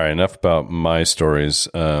all right, enough about my stories.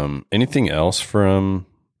 Anything else from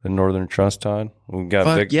the Northern Trust, Todd? We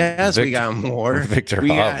got we got more. Victor we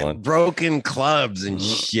Hovland. got broken clubs and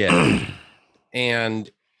shit. And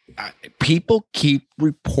people keep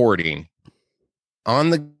reporting on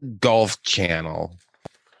the Golf Channel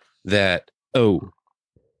that,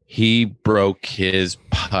 he broke his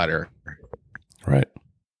putter. Right.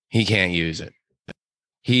 He can't use it.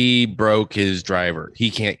 He broke his driver.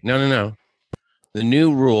 He can't. No. The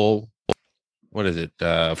new rule, what is it?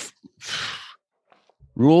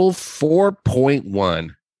 Rule 4.1.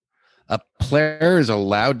 A player is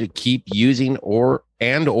allowed to keep using or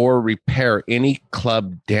repair any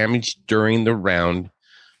club damaged during the round,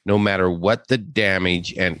 no matter what the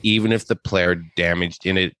damage, and even if the player damaged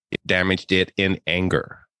it in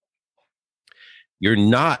anger. You're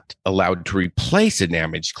not allowed to replace a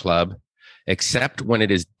damaged club except when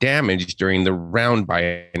it is damaged during the round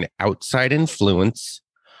by an outside influence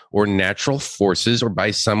or natural forces, or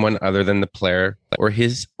by someone other than the player or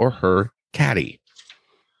his or her caddy.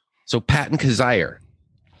 So Patton Kizzire,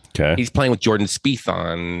 okay, he's playing with Jordan Spieth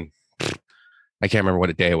on, I can't remember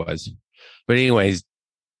what day it was, but anyways,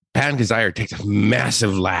 Patton Kizzire takes a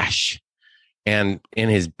massive lash, and in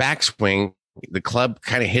his backswing, the club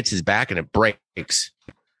kind of hits his back and it breaks.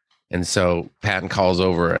 And so Patton calls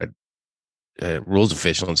over a rules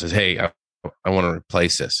official and says, hey, I want to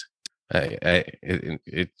replace this.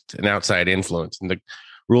 It's an outside influence. And the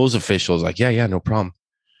rules official is like, yeah, no problem.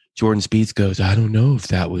 Jordan Spieth goes, I don't know if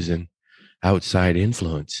that was an outside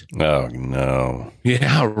influence. Oh, no.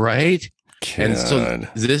 Yeah, right? God. And so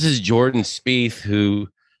this is Jordan Spieth, who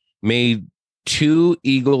made 2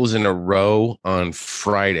 eagles in a row on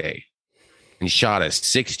Friday and shot a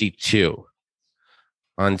 62.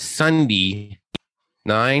 On Sunday,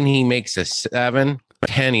 9, he makes a 7.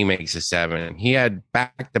 10, he makes a 7. He had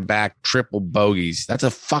back-to-back triple bogeys. That's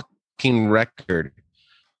a fucking record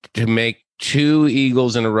to make 2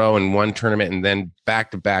 eagles in a row in one tournament and then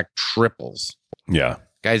back-to-back triples. Yeah.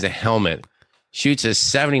 Guy's a helmet. Shoots a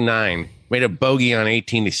 79. Made a bogey on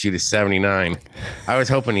 18 to shoot a 79. I was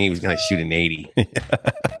hoping he was going to shoot an 80.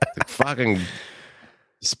 The fucking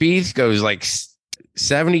Spieth goes like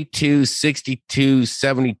 72, 62,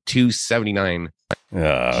 72, 79.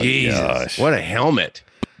 Oh, Jesus, gosh. what a helmet.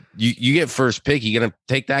 You get first pick. You going to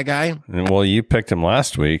take that guy? Well, you picked him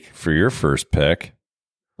last week for your first pick.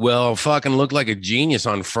 Well, fucking looked like a genius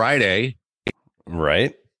on Friday.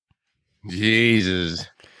 Right? Jesus.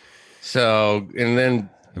 So, and then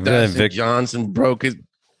Dustin Johnson broke his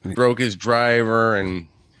driver, and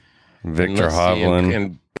Victor Hovland.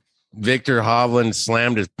 And Victor Hovland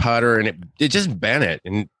slammed his putter, and it just bent it,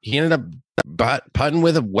 and he ended up putting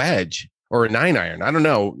with a wedge or a 9-iron. I don't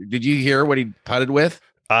know. Did you hear what he putted with?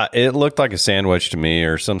 It looked like a sandwich to me,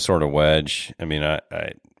 or some sort of wedge. I mean, I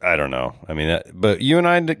don't know. I mean, but you and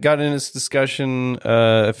I got in this discussion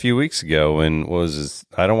a few weeks ago, and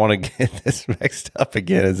I don't want to get this mixed up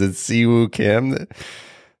again. Is it Siwoo Kim?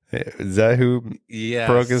 Is that who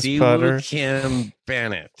broke his putter? Siwoo Kim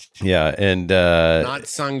Bennett. Yeah, and not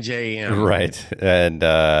Sung Jae Im. Right, and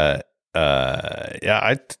yeah,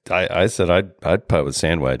 I said I'd putt with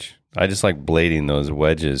sand wedge. I just like blading those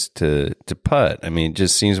wedges to putt. I mean, it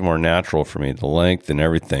just seems more natural for me, the length and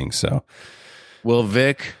everything. So, well,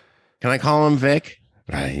 Vic, can I call him Vic?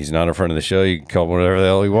 He's not in front of the show. You can call him whatever the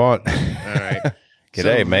hell you want. All right.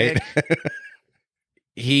 G'day, so mate. Vic,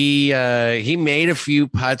 he made a few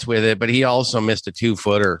putts with it, but he also missed a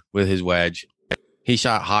 2-footer with his wedge. He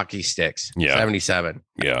shot hockey sticks, 77.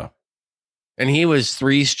 Yeah. And he was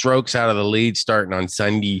 3 strokes out of the lead starting on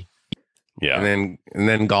Sunday. Yeah. And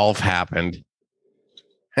then golf happened.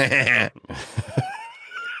 But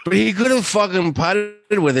he could have fucking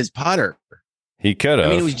putted with his putter. He could have.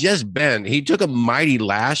 I mean, it was just bent. He took a mighty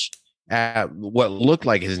lash at what looked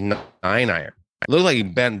like his 9-iron. It looked like he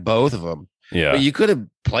bent both of them. Yeah. But you could have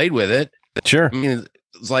played with it. Sure. I mean,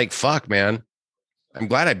 it's like, fuck, man. I'm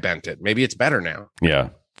glad I bent it. Maybe it's better now. Yeah.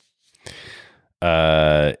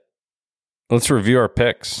 Let's review our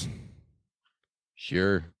picks.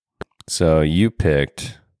 Sure. So you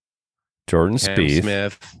picked Jordan Spieth.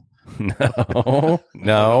 Smith.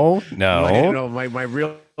 No. My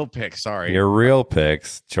real pick. Sorry. Your real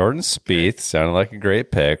picks. Jordan Spieth sounded like a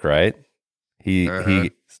great pick, right?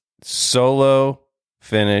 He solo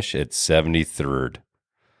finish at 73rd.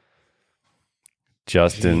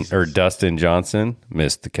 Dustin Johnson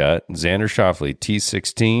missed the cut. Xander Schauffele,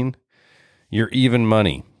 T16. You're even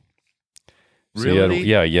money. So really?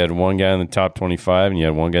 You had one guy in the top 25 and you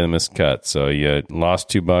had one guy that missed the cut. So you had lost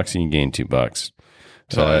 $2 and you gained $2.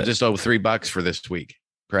 So I just owe $3 for this week,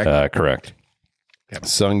 correct? Correct. Yep.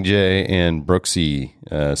 Sung Jae and Brooksy.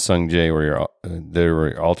 Sung Jae they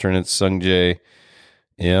were alternates. Sung Jae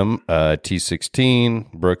M,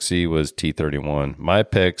 T16. Brooksy was T31. My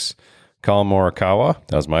picks, Colin Morikawa.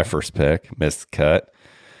 That was my first pick. Missed the cut.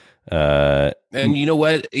 And you know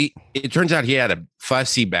what? It turns out he had a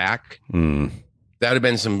fussy back. That would have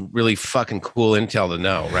been some really fucking cool intel to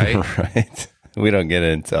know, right? Right. We don't get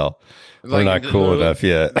intel. We're not cool enough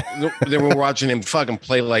yet. They were watching him fucking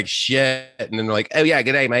play like shit, and then they're like, "Oh yeah,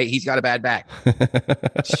 g'day, mate. He's got a bad back."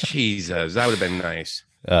 Jesus, that would have been nice.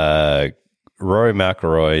 Rory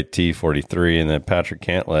McIlroy, T43, and then Patrick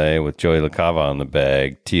Cantlay with Joey LaCava on the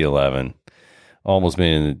bag, T11. Almost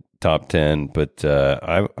made in the top 10, but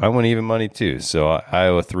I went even money too. So I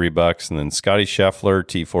owe $3, and then Scotty Scheffler,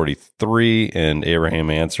 T43, and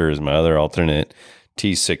Abraham Answer is my other alternate,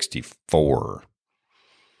 T64.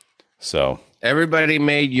 So everybody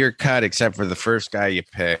made your cut except for the first guy you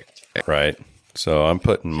picked. Right. So I'm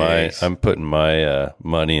putting my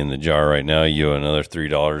money in the jar right now. You owe another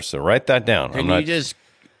 $3. So write that down. I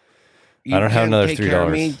don't have another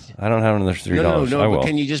 $3. I don't have another $3. No. I will. But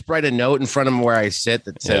can you just write a note in front of him where I sit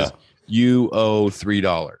that says you owe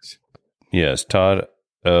 $3? Yes, Todd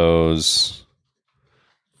owes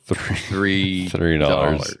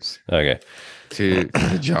 $3. Okay. To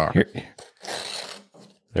the jar.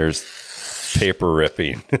 There's paper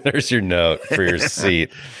ripping. There's your note for your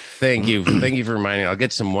seat. Thank you for reminding me. I'll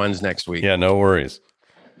get some ones next week. Yeah, no worries.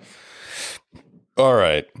 All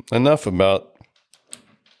right. Enough about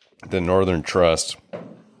the Northern Trust.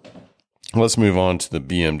 Let's move on to the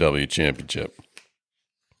BMW Championship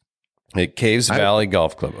at Caves Valley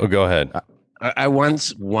Golf Club. Oh, go ahead. I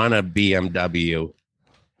once won a BMW.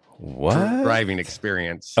 What? Driving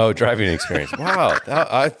experience. Oh, driving experience. Wow.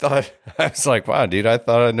 I was like, wow, dude, I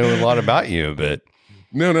thought I knew a lot about you, but.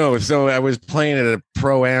 No. So I was playing at a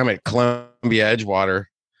Pro-Am at Columbia Edgewater,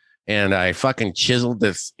 and I fucking chiseled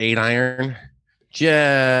this 8-iron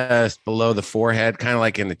just below the forehead, kind of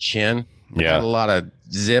like in the chin. Yeah. Had a lot of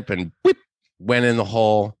zip and whip, went in the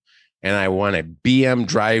hole, and I won a BM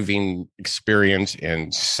driving experience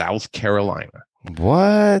in South Carolina.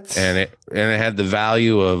 What? And it had the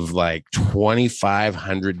value of like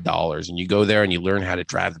 $2,500, and you go there and you learn how to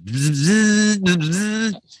drive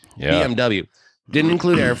BMW. Didn't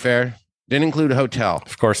include airfare, didn't include a hotel.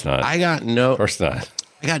 Of course not. Of course not.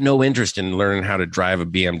 I got no interest in learning how to drive a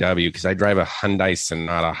BMW because I drive a Hyundai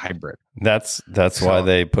Sonata hybrid. That's why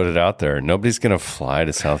they put it out there. Nobody's going to fly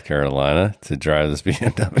to South Carolina to drive this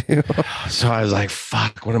BMW. So I was like,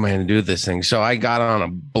 fuck, what am I going to do with this thing? So I got on a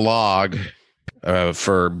blog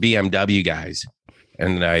for BMW guys.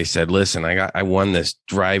 And I said, listen, I won this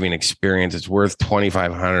driving experience. It's worth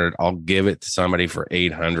 $2,500. I'll give it to somebody for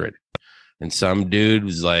 $800. And some dude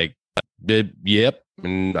was like, yep.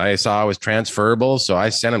 And I saw I was transferable, so I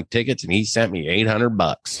sent him tickets, and he sent me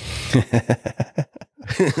 $800.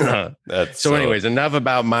 So, anyways, enough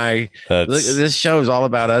about this show is all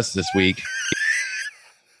about us this week.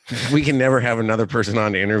 We can never have another person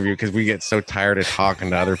on to interview because we get so tired of talking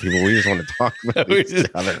to other people. We just want to talk about each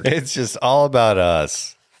other. It's just all about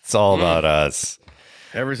us. It's all about us.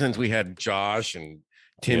 Ever since we had Josh and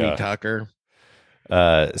Timmy Tucker.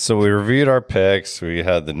 So we reviewed our picks. We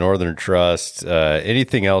had the Northern Trust.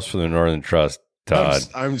 Anything else for the Northern Trust, Todd?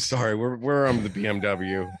 I'm sorry. We're on the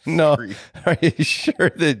BMW. No. Are you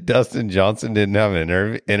sure that Dustin Johnson didn't have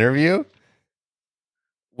an interview?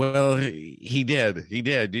 Well, he did. He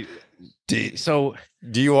did. So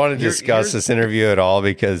do you want to discuss this interview at all?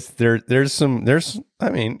 Because there's some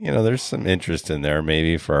interest in there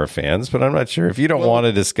maybe for our fans, but I'm not sure. If you don't want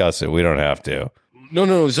to discuss it, we don't have to.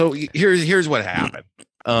 No. So here's what happened.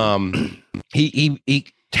 He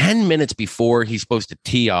 10 minutes before he's supposed to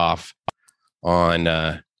tee off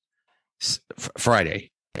on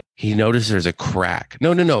Friday, he noticed there's a crack.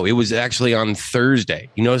 No. It was actually on Thursday.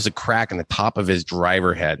 He noticed a crack in the top of his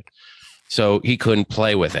driver head, so he couldn't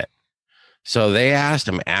play with it. So they asked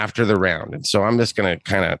him after the round, and so I'm just gonna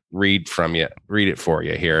kind of read it for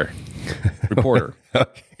you here. Reporter,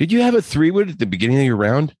 okay. Did you have a 3-wood at the beginning of your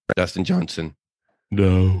round, Dustin Johnson?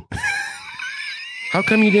 No. How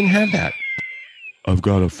come you didn't have that? I've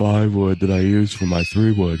got a 5-wood that I use for my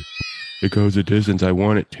 3-wood. It goes a distance I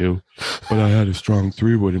want it to, but I had a strong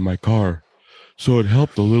 3-wood in my car, so it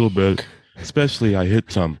helped a little bit. Especially I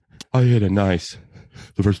hit a nice.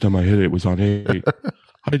 The first time I hit it was on 8.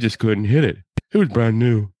 I just couldn't hit it. It was brand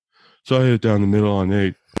new. So I hit it down the middle on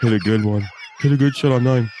 8. Hit a good one. Hit a good shot on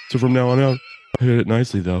 9. So from now on out, I hit it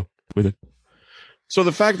nicely though with it. So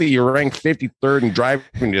the fact that you're ranked 53rd in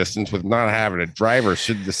driving distance with not having a driver,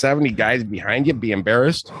 should the 70 guys behind you be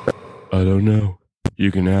embarrassed? I don't know.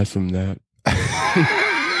 You can ask them that.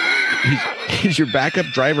 Is your backup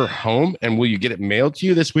driver home, and will you get it mailed to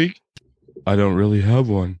you this week? I don't really have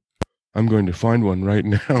one. I'm going to find one right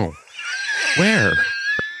now. Where?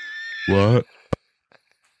 What?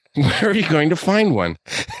 Where are you going to find one?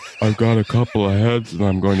 I've got a couple of heads and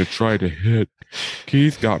I'm going to try to hit.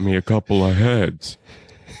 Keith got me a couple of heads.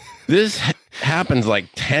 This happens like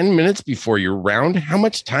 10 minutes before your round. How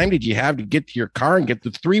much time did you have to get to your car and get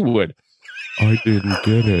the 3-wood? I didn't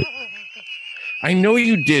get it. I know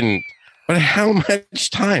you didn't, but how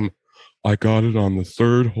much time? I got it on the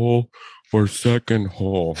 3rd hole for 2nd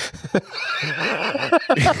hole.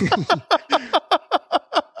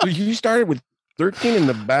 So you started with 13 in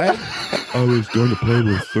the bag? I was going to play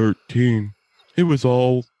with 13. It was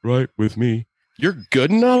all right with me. You're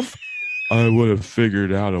good enough? I would have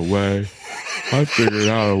figured out a way. I figured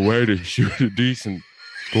out a way to shoot a decent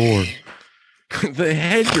score. The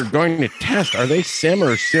heads you're going to test, are they Sim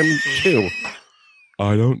or Sim 2?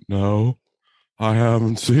 I don't know. I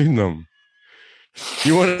haven't seen them.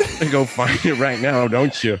 You want to go find it right now,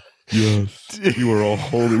 don't you? Yes. You were all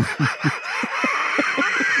holding me.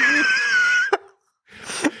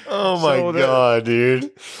 Oh my God, dude.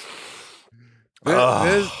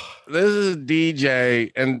 This is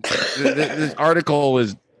DJ, and this article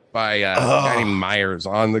is by a guy named Myers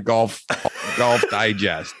on the Golf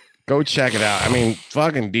Digest. Go check it out. I mean,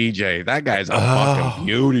 fucking DJ, that guy's a fucking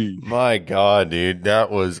beauty. My God, dude,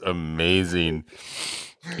 that was amazing.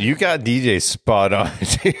 You got DJ spot on,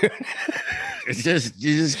 dude. It's just,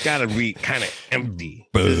 you just gotta be kind of empty.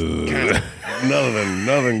 Boo. Kind of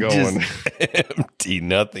nothing going. Just empty,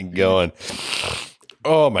 nothing going.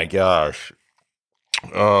 Oh my gosh.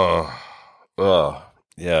 Oh,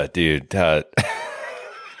 yeah, dude. God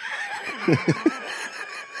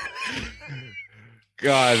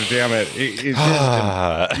damn it! It's just,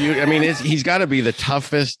 I mean, he's got to be the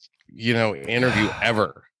toughest, interview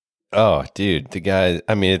ever. Oh, dude, the guy.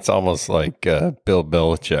 I mean, it's almost like Bill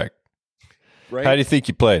Belichick. Right? How do you think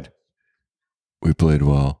you played? We played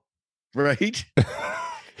well. Right?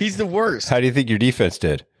 He's the worst. How do you think your defense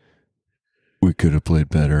did? We could have played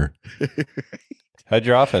better. How'd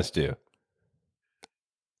your offense do?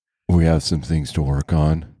 We have some things to work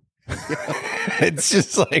on. It's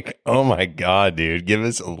just like, oh my God, dude, give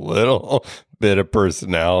us a little bit of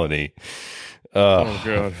personality. Oh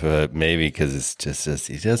God. But maybe because it's just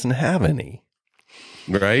he doesn't have any.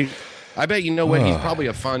 Right? I bet you know what? He's probably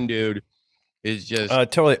a fun dude. Is just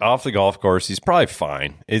totally off the golf course. He's probably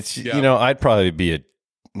fine. It's I'd probably be an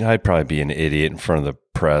idiot in front of the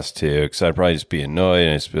press too, because I'd probably just be annoyed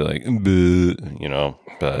and just be like,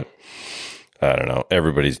 But I don't know.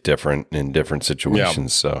 Everybody's different in different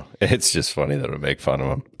situations, so it's just funny that I make fun of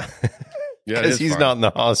him. Because he's not in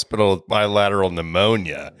the hospital with bilateral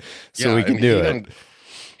pneumonia, so we can do it.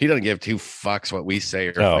 He doesn't give two fucks what we say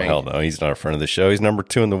or think. Think. Hell no. He's not a friend of the show. He's number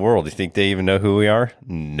 2 in the world. You think they even know who we are?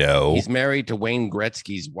 No. He's married to Wayne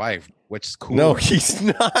Gretzky's wife, which is cool. No, he's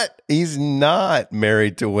not. He's not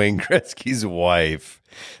married to Wayne Gretzky's wife.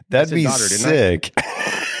 That'd be sick.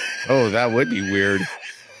 Oh, that would be weird.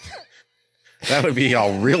 That would be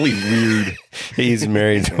all really weird. He's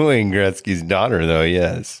married to Wayne Gretzky's daughter, though,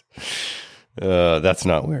 yes. That's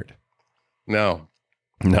not weird. No.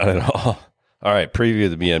 Not at all. All right, preview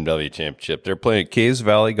of the BMW Championship. They're playing at Caves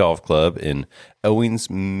Valley Golf Club in Owings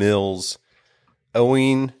Mills,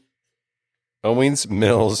 Maryland.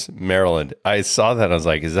 I saw that. I was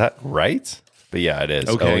like, is that right? But yeah, it is.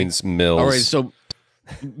 Okay. Owings Mills. All right, so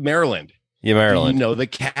Maryland. Yeah, Maryland. Do you know the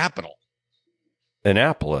capital?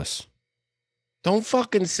 Annapolis. Don't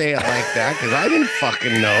fucking say it like that, because I didn't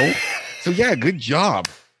fucking know. So yeah, good job.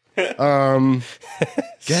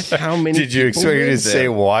 Guess how many? Did you expect me to say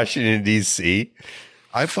Washington D.C.?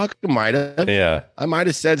 I fucking might have. Yeah, I might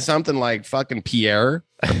have said something like fucking Pierre.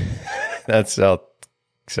 That's South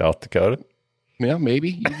Dakota. Yeah,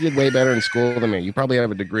 maybe you did way better in school than me. You probably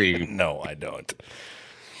have a degree. No, I don't.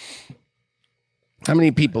 How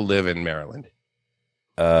many people live in Maryland?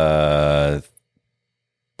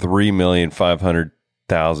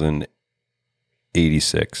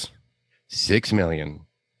 3,500,086. 6 million.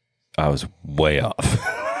 I was way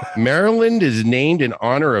off. Maryland is named in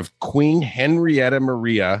honor of Queen Henrietta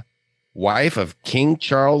Maria, wife of King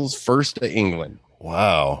Charles I of England.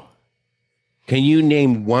 Wow. Can you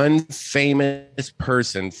name one famous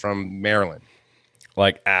person from Maryland?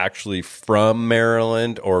 Like actually from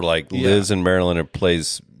Maryland, or like lives in Maryland and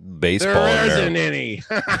plays baseball? There isn't any.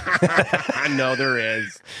 No, there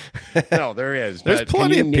is. No, there is. There's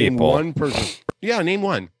plenty of people. One person. Yeah, name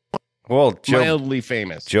one. Well, mildly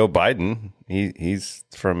famous. Joe Biden. He's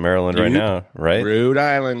from Maryland right now, right? Rhode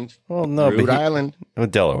Island. Well, no, Rhode Island. Oh,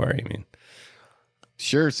 Delaware, you mean?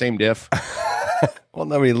 Sure, same diff. Well,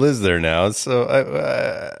 nobody lives there now, so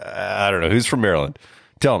I don't know. Who's from Maryland?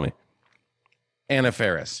 Tell me. Anna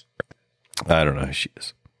Faris. I don't know who she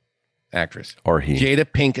is. Actress. Or he. Jada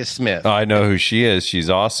Pinkett Smith. I know who she is. She's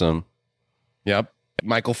awesome. Yep.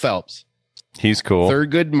 Michael Phelps. He's cool.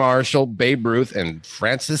 Thurgood Marshall, Babe Ruth, and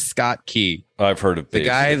Francis Scott Key. I've heard of the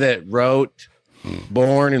guy that wrote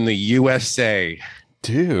Born in the USA.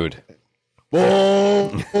 Dude.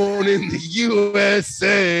 Born in the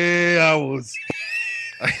USA. I was.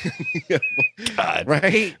 God.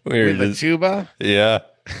 Right? With the tuba? Yeah.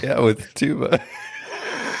 Yeah, with the tuba.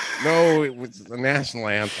 No, it was the national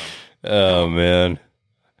anthem. Oh, man.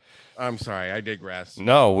 I'm sorry, I digress.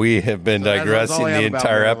 No, we have been digressing the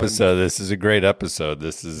entire Maryland. episode. This is a great episode.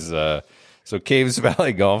 This is so Caves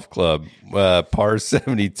Valley Golf Club, par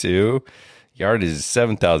 72. Yard is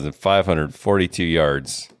 7,542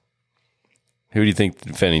 yards. Who do you think the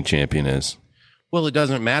defending champion is? Well, it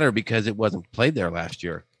doesn't matter because it wasn't played there last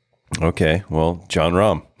year. Okay, well, John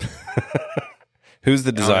Rahm. Who's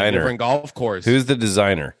the designer? Different golf course. Who's the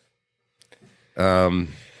designer? Tom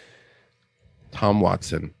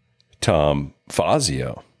Watson. Tom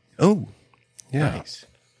Fazio. Oh, yeah. Nice.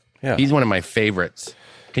 Yeah. He's one of my favorites.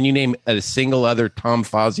 Can you name a single other Tom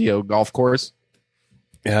Fazio golf course?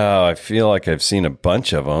 Yeah, I feel like I've seen a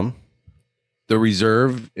bunch of them. The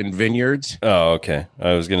Reserve in Vineyards. Oh, okay.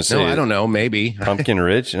 I was going to say. No, I don't know. Maybe. Pumpkin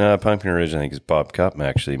Ridge? No, Pumpkin Ridge, I think, is Bob Cup,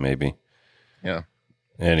 actually, maybe. Yeah.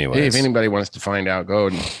 Anyways. Hey, if anybody wants to find out, go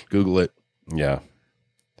and Google it. Yeah.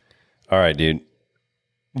 All right, dude.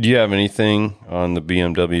 Do you have anything on the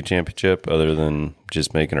BMW Championship other than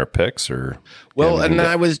just making our picks, or? Well, and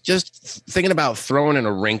I was just thinking about throwing in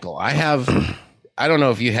a wrinkle. I don't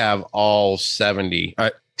know if you have all 69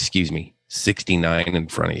 in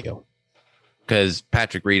front of you, because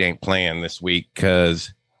Patrick Reed ain't playing this week.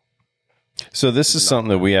 So this is something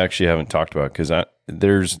that we actually haven't talked about, because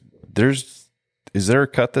is there a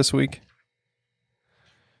cut this week?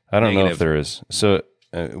 I don't know if there is. So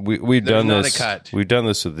we've done this. We've done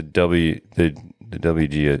this with the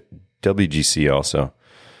WGC also.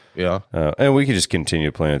 Yeah, and we could just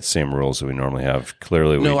continue playing with the same rules that we normally have.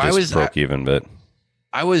 Clearly, we broke even, but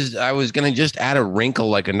I was going to just add a wrinkle,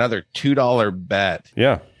 like another $2 bet.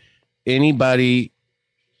 Yeah, anybody,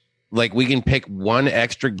 like we can pick one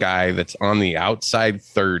extra guy that's on the outside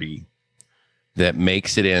 30 that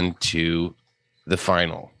makes it into the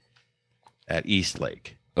final at East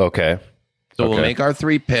Lake. Okay. So we'll make our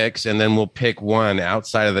 3 picks, and then we'll pick one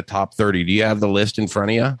outside of the top 30. Do you have the list in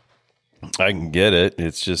front of you? I can get it.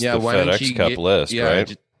 It's just the FedEx Cup list,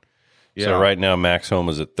 right? So right now, Max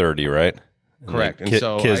Homa is at 30, right? Correct. And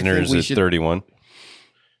so Kisner's at 31.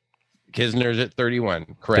 Kisner's at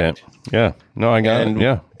 31. Correct. Yeah. No, I got it.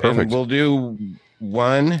 Yeah. Perfect. And we'll do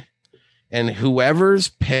one, and whoever's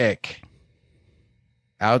pick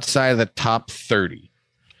outside of the top 30.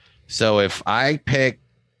 So if I pick,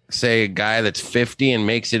 say, a guy that's 50 and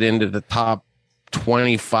makes it into the top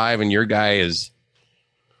 25, and your guy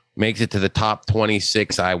makes it to the top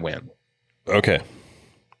 26, I win. Okay.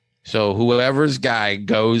 So whoever's guy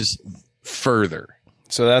goes further.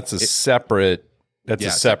 So that's a separate bet.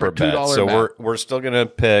 So we're still going to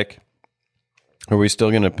pick. Are we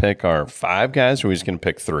still going to pick our 5 guys, or are we just going to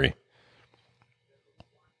pick 3?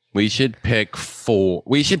 We should pick 4.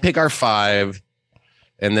 We should pick our 5,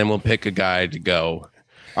 and then we'll pick a guy to go.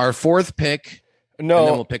 Our 4th pick. No, and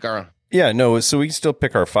then we'll pick our. Yeah, no. So we can still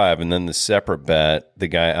pick our 5, and then the separate bet, the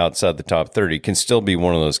guy outside the top 30, can still be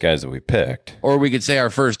one of those guys that we picked. Or we could say our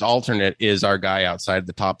first alternate is our guy outside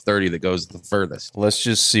the top 30 that goes the furthest. Let's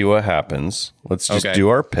just see what happens. Let's just do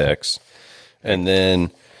our picks, and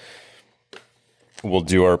then we'll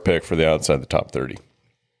do our pick for the outside the top 30.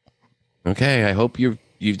 Okay, I hope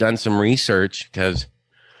you've done some research, because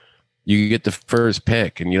you get the first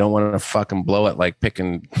pick, and you don't want to fucking blow it like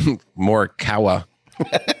picking Morikawa,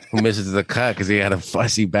 who misses the cut because he had a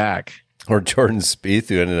fussy back. Or Jordan Spieth,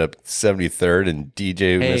 who ended up 73rd, and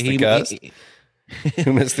DJ, who missed the cut.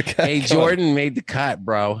 Who missed the cut? Hey, Jordan made the cut,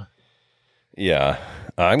 bro. Yeah.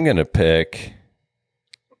 I'm going to pick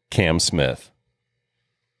Cam Smith.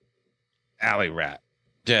 Alley rat.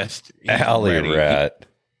 Just alley rat.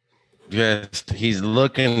 He's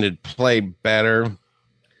looking to play better.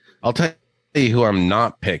 I'll tell you who I'm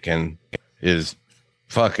not picking is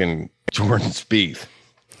fucking Jordan Spieth.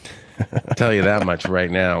 I'll tell you that much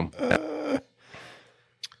right now.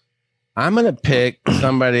 I'm going to pick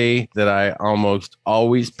somebody that I almost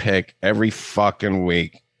always pick every fucking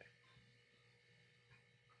week.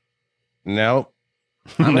 Nope.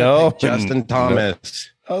 No. Justin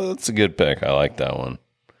Thomas. No. Oh, that's a good pick. I like that one.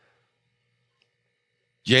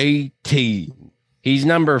 JT. He's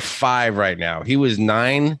number 5 right now. He was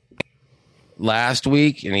 9 last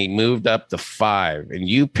week, and he moved up to 5. And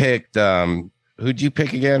you picked who'd you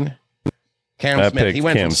pick again? Cam Smith. He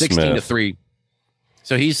went from 16 to 3.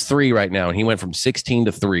 So he's 3 right now, and he went from 16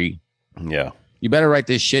 to 3. Yeah. You better write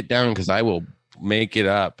this shit down, because I will make it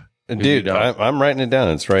up. Dude, I'm writing it down.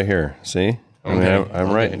 It's right here. See? Okay.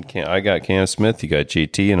 I'm writing. I got Cam Smith. You got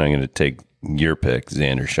JT, and I'm going to take your pick,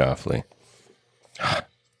 Xander Schauffele.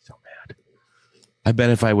 So mad. I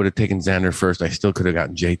bet if I would have taken Xander first, I still could have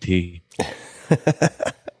gotten JT.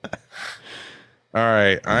 All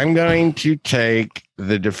right. I'm going to take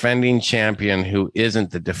the defending champion who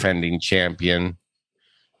isn't the defending champion.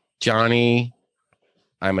 Johnny,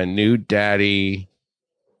 I'm a new daddy.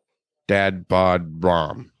 Dad bod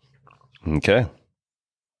Brom. Okay.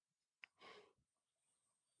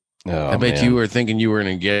 I bet you were thinking you were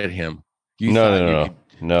going to get him. No.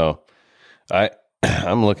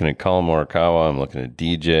 I'm looking at Colin Morikawa. I'm looking at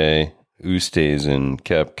DJ, Oosthuizen,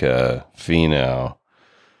 Koepka, Finau.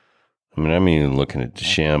 I mean, I'm even looking at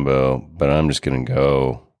DeChambeau, but I'm just going to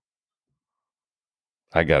go.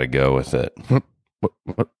 I got to go with it.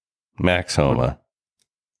 Max Homa.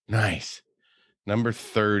 Nice. Number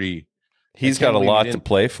 30. He's got a lot to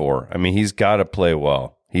play for. I mean, he's got to play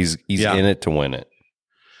well. He's in it to win it.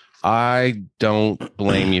 I don't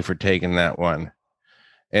blame you for taking that one.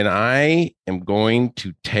 And I am going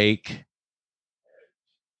to take.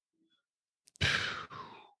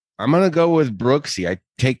 I'm going to go with Brooksy. I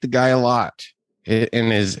take the guy a lot.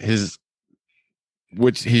 And his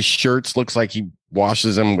shirts looks like he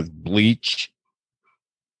washes them with bleach.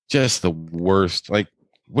 Just the worst. Like,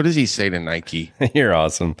 what does he say to Nike? You're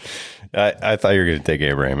awesome. I thought you were going to take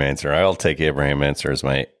Abraham Answer. I'll take Abraham Answer as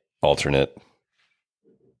my alternate.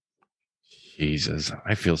 Jesus,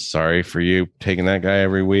 I feel sorry for you taking that guy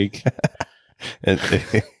every week.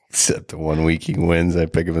 Except the 1 week he wins, I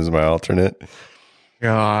pick him as my alternate.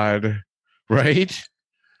 God, right?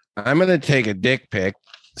 I'm going to take a dick pick,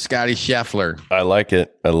 Scotty Scheffler. I like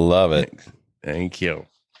it. I love it. Thank you.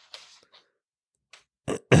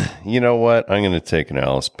 You know what? I'm going to take an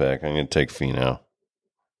Alice pick. I'm going to take Finau.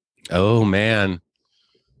 Oh, man.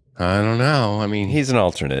 I don't know. I mean, he's an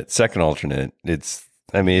alternate, second alternate. It's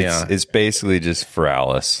basically just for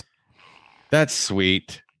Alice. That's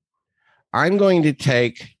sweet. I'm going to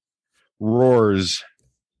take Roars,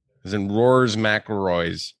 as in Roars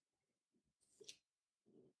McIlroy's.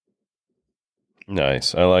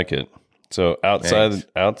 Nice. I like it. So outside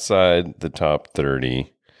the top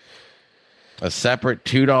 30. A separate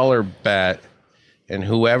 $2 bet, and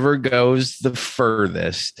whoever goes the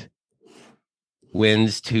furthest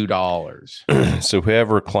wins $2. So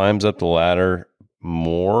whoever climbs up the ladder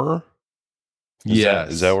more?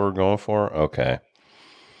 Yes. Is that what we're going for? Okay.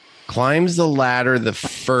 Climbs the ladder the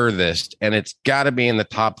furthest, and it's got to be in the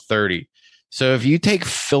top 30. So if you take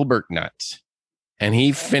Filbert Nuts and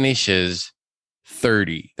he finishes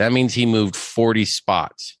 30, that means he moved 40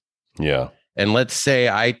 spots. Yeah. And let's say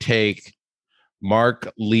I take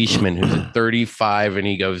Mark Leishman, who's at 35, and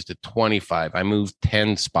he goes to 25. I moved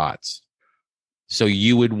 10 spots. So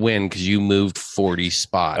you would win because you moved 40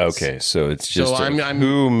 spots. Okay, so it's just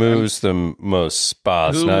who moves the most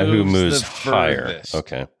spots, not who moves higher.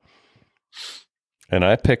 Okay. And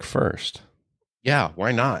I pick first. Yeah,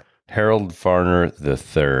 why not? Harold Varner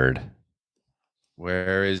III.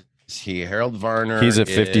 Where is he? Harold Varner. He's at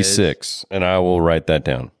 56, and I will write that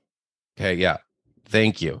down. Okay, yeah.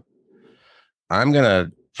 Thank you. I'm going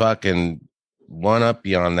to fucking one-up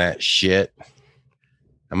you on that shit.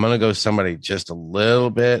 I'm going to go somebody just a little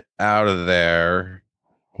bit out of there.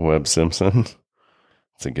 Webb Simpson.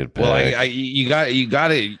 It's a good pick. Well, you got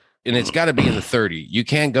it, and it's got to be in the 30. You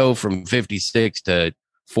can't go from 56 to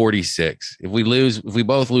 46. If we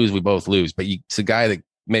both lose, we both lose. But it's a guy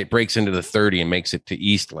that breaks into the 30 and makes it to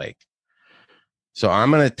East Lake. So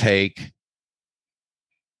I'm going to take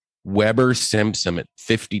Weber Simpson at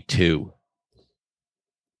 52.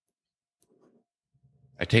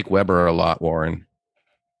 I take Weber a lot, Warren.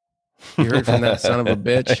 You heard from that son of a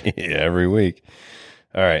bitch? Yeah, every week.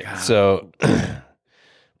 All right. God. So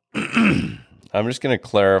I'm just going to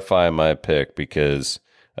clarify my pick because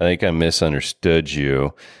I think I misunderstood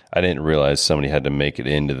you. I didn't realize somebody had to make it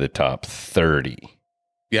into the top 30.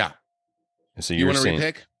 Yeah. So you want to saying,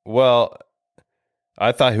 repick? Well,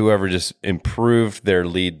 I thought whoever just improved their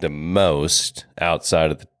lead the most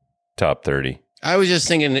outside of the top 30. I was just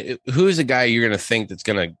thinking, who's a guy you're going to think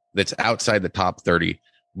that's outside the top 30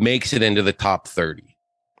 makes it into the top 30,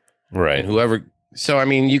 right? And whoever. So I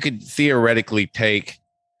mean, you could theoretically take,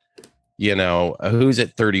 who's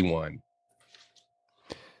at 31.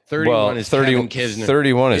 31 is 31. Kisner.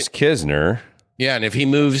 31 is Kisner. Yeah, and if he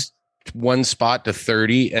moves one spot to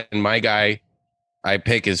 30, and my guy I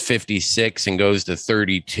pick is 56 and goes to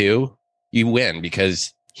 32, you win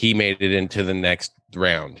because he made it into the next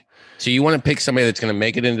round. So you want to pick somebody that's going to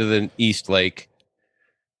make it into the East Lake.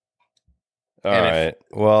 All right.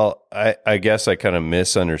 Well, I guess I kind of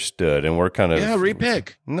misunderstood, and we're kind of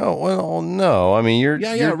repick. No. I mean, you're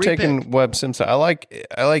taking Webb Simpson. I like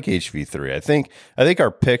HV3. I think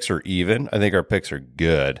our picks are even. I think our picks are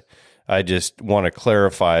good. I just want to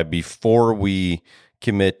clarify before we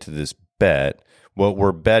commit to this bet. What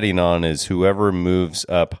we're betting on is whoever moves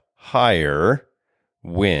up higher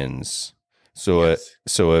wins. So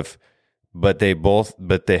but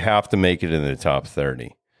they have to make it in the top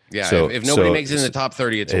 30. Yeah, so, if nobody makes it in the top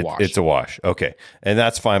 30, it's a wash. It's a wash. Okay. And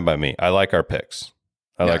that's fine by me. I like our picks.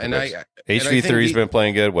 HV3's been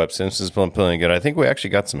playing good. Webb Simpson's been playing good. I think we actually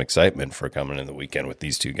got some excitement for coming in the weekend with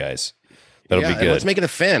these two guys. That'll be good. Let's make it a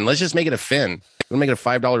fin. Let's just make it a fin. We'll make it a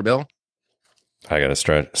 $5 bill. I got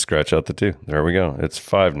to scratch out the 2. There we go. It's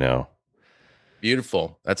 5 now.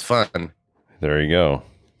 Beautiful. That's fun. There you go.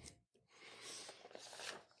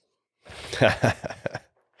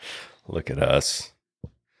 Look at us.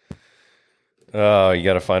 Oh, you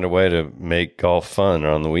got to find a way to make golf fun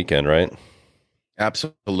on the weekend, right?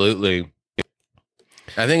 Absolutely.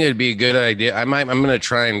 I think it'd be a good idea. I'm going to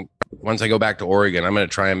try and once I go back to Oregon, I'm going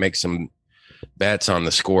to try and make some bets on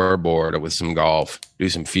the scoreboard with some golf, do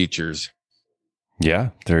some features.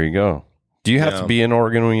 Yeah, there you go. Do you have to be in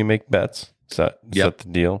Oregon when you make bets? Is that the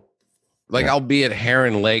deal? Like I'll be at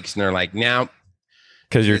Heron Lakes and they're like, now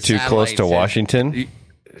Because you're too close to Washington?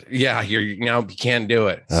 Yeah, you can't do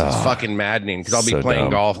it. It's fucking maddening because I'll be playing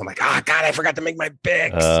golf. I'm like, God, I forgot to make my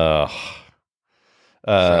picks.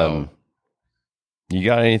 You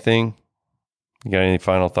got anything? You got any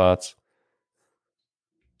final thoughts?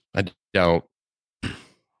 I don't.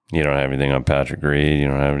 You don't have anything on Patrick Reed? You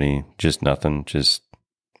don't have any? Just nothing? Just,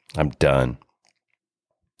 I'm done.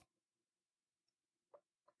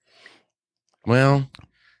 Well,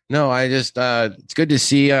 no, I just, it's good to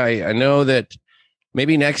see. I know that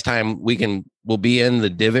maybe next time we'll be in the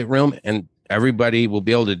divot room and everybody will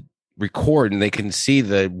be able to record and they can see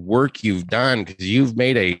the work you've done because you've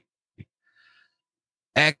made a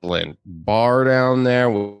excellent bar down there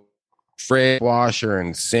with fridge, washer,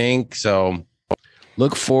 and sink. So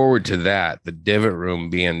look forward to that. The divot room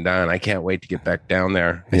being done. I can't wait to get back down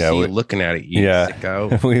there. I see you looking at it.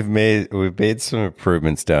 We've made some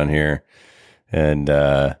improvements down here, and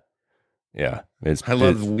I love It's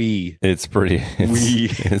pretty.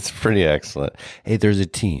 It's pretty excellent. Hey, there's a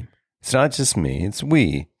team. It's not just me. It's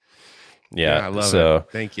we. Yeah, I love it.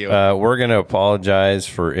 Thank you. We're going to apologize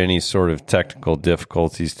for any sort of technical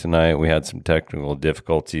difficulties tonight. We had some technical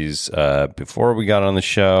difficulties before we got on the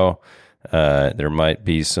show. There might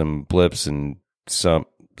be some blips and some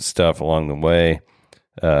stuff along the way.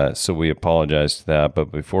 So we apologize to that. But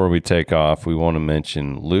before we take off, we want to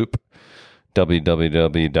mention Loop,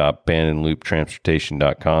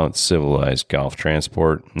 www.bandonlooptransportation.com. It's civilized golf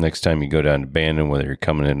transport. Next time you go down to Bandon, whether you're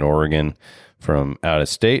coming in Oregon from out of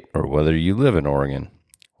state or whether you live in Oregon,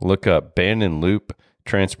 look up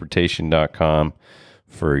bandonlooptransportation.com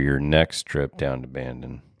for your next trip down to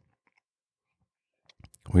Bandon.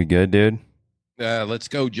 We good, dude? Let's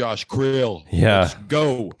go, Josh Creel. Yeah. Let's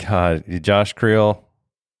go. God, Josh Creel.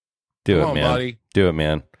 Come on, man. Buddy. Do it,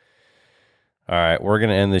 man. All right, we're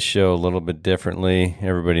going to end this show a little bit differently.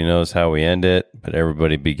 Everybody knows how we end it, but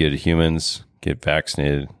everybody be good humans. Get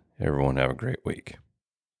vaccinated. Everyone have a great week.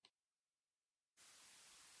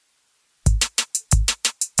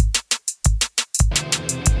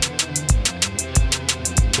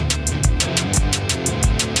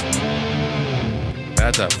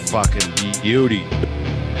 That's a fucking beauty.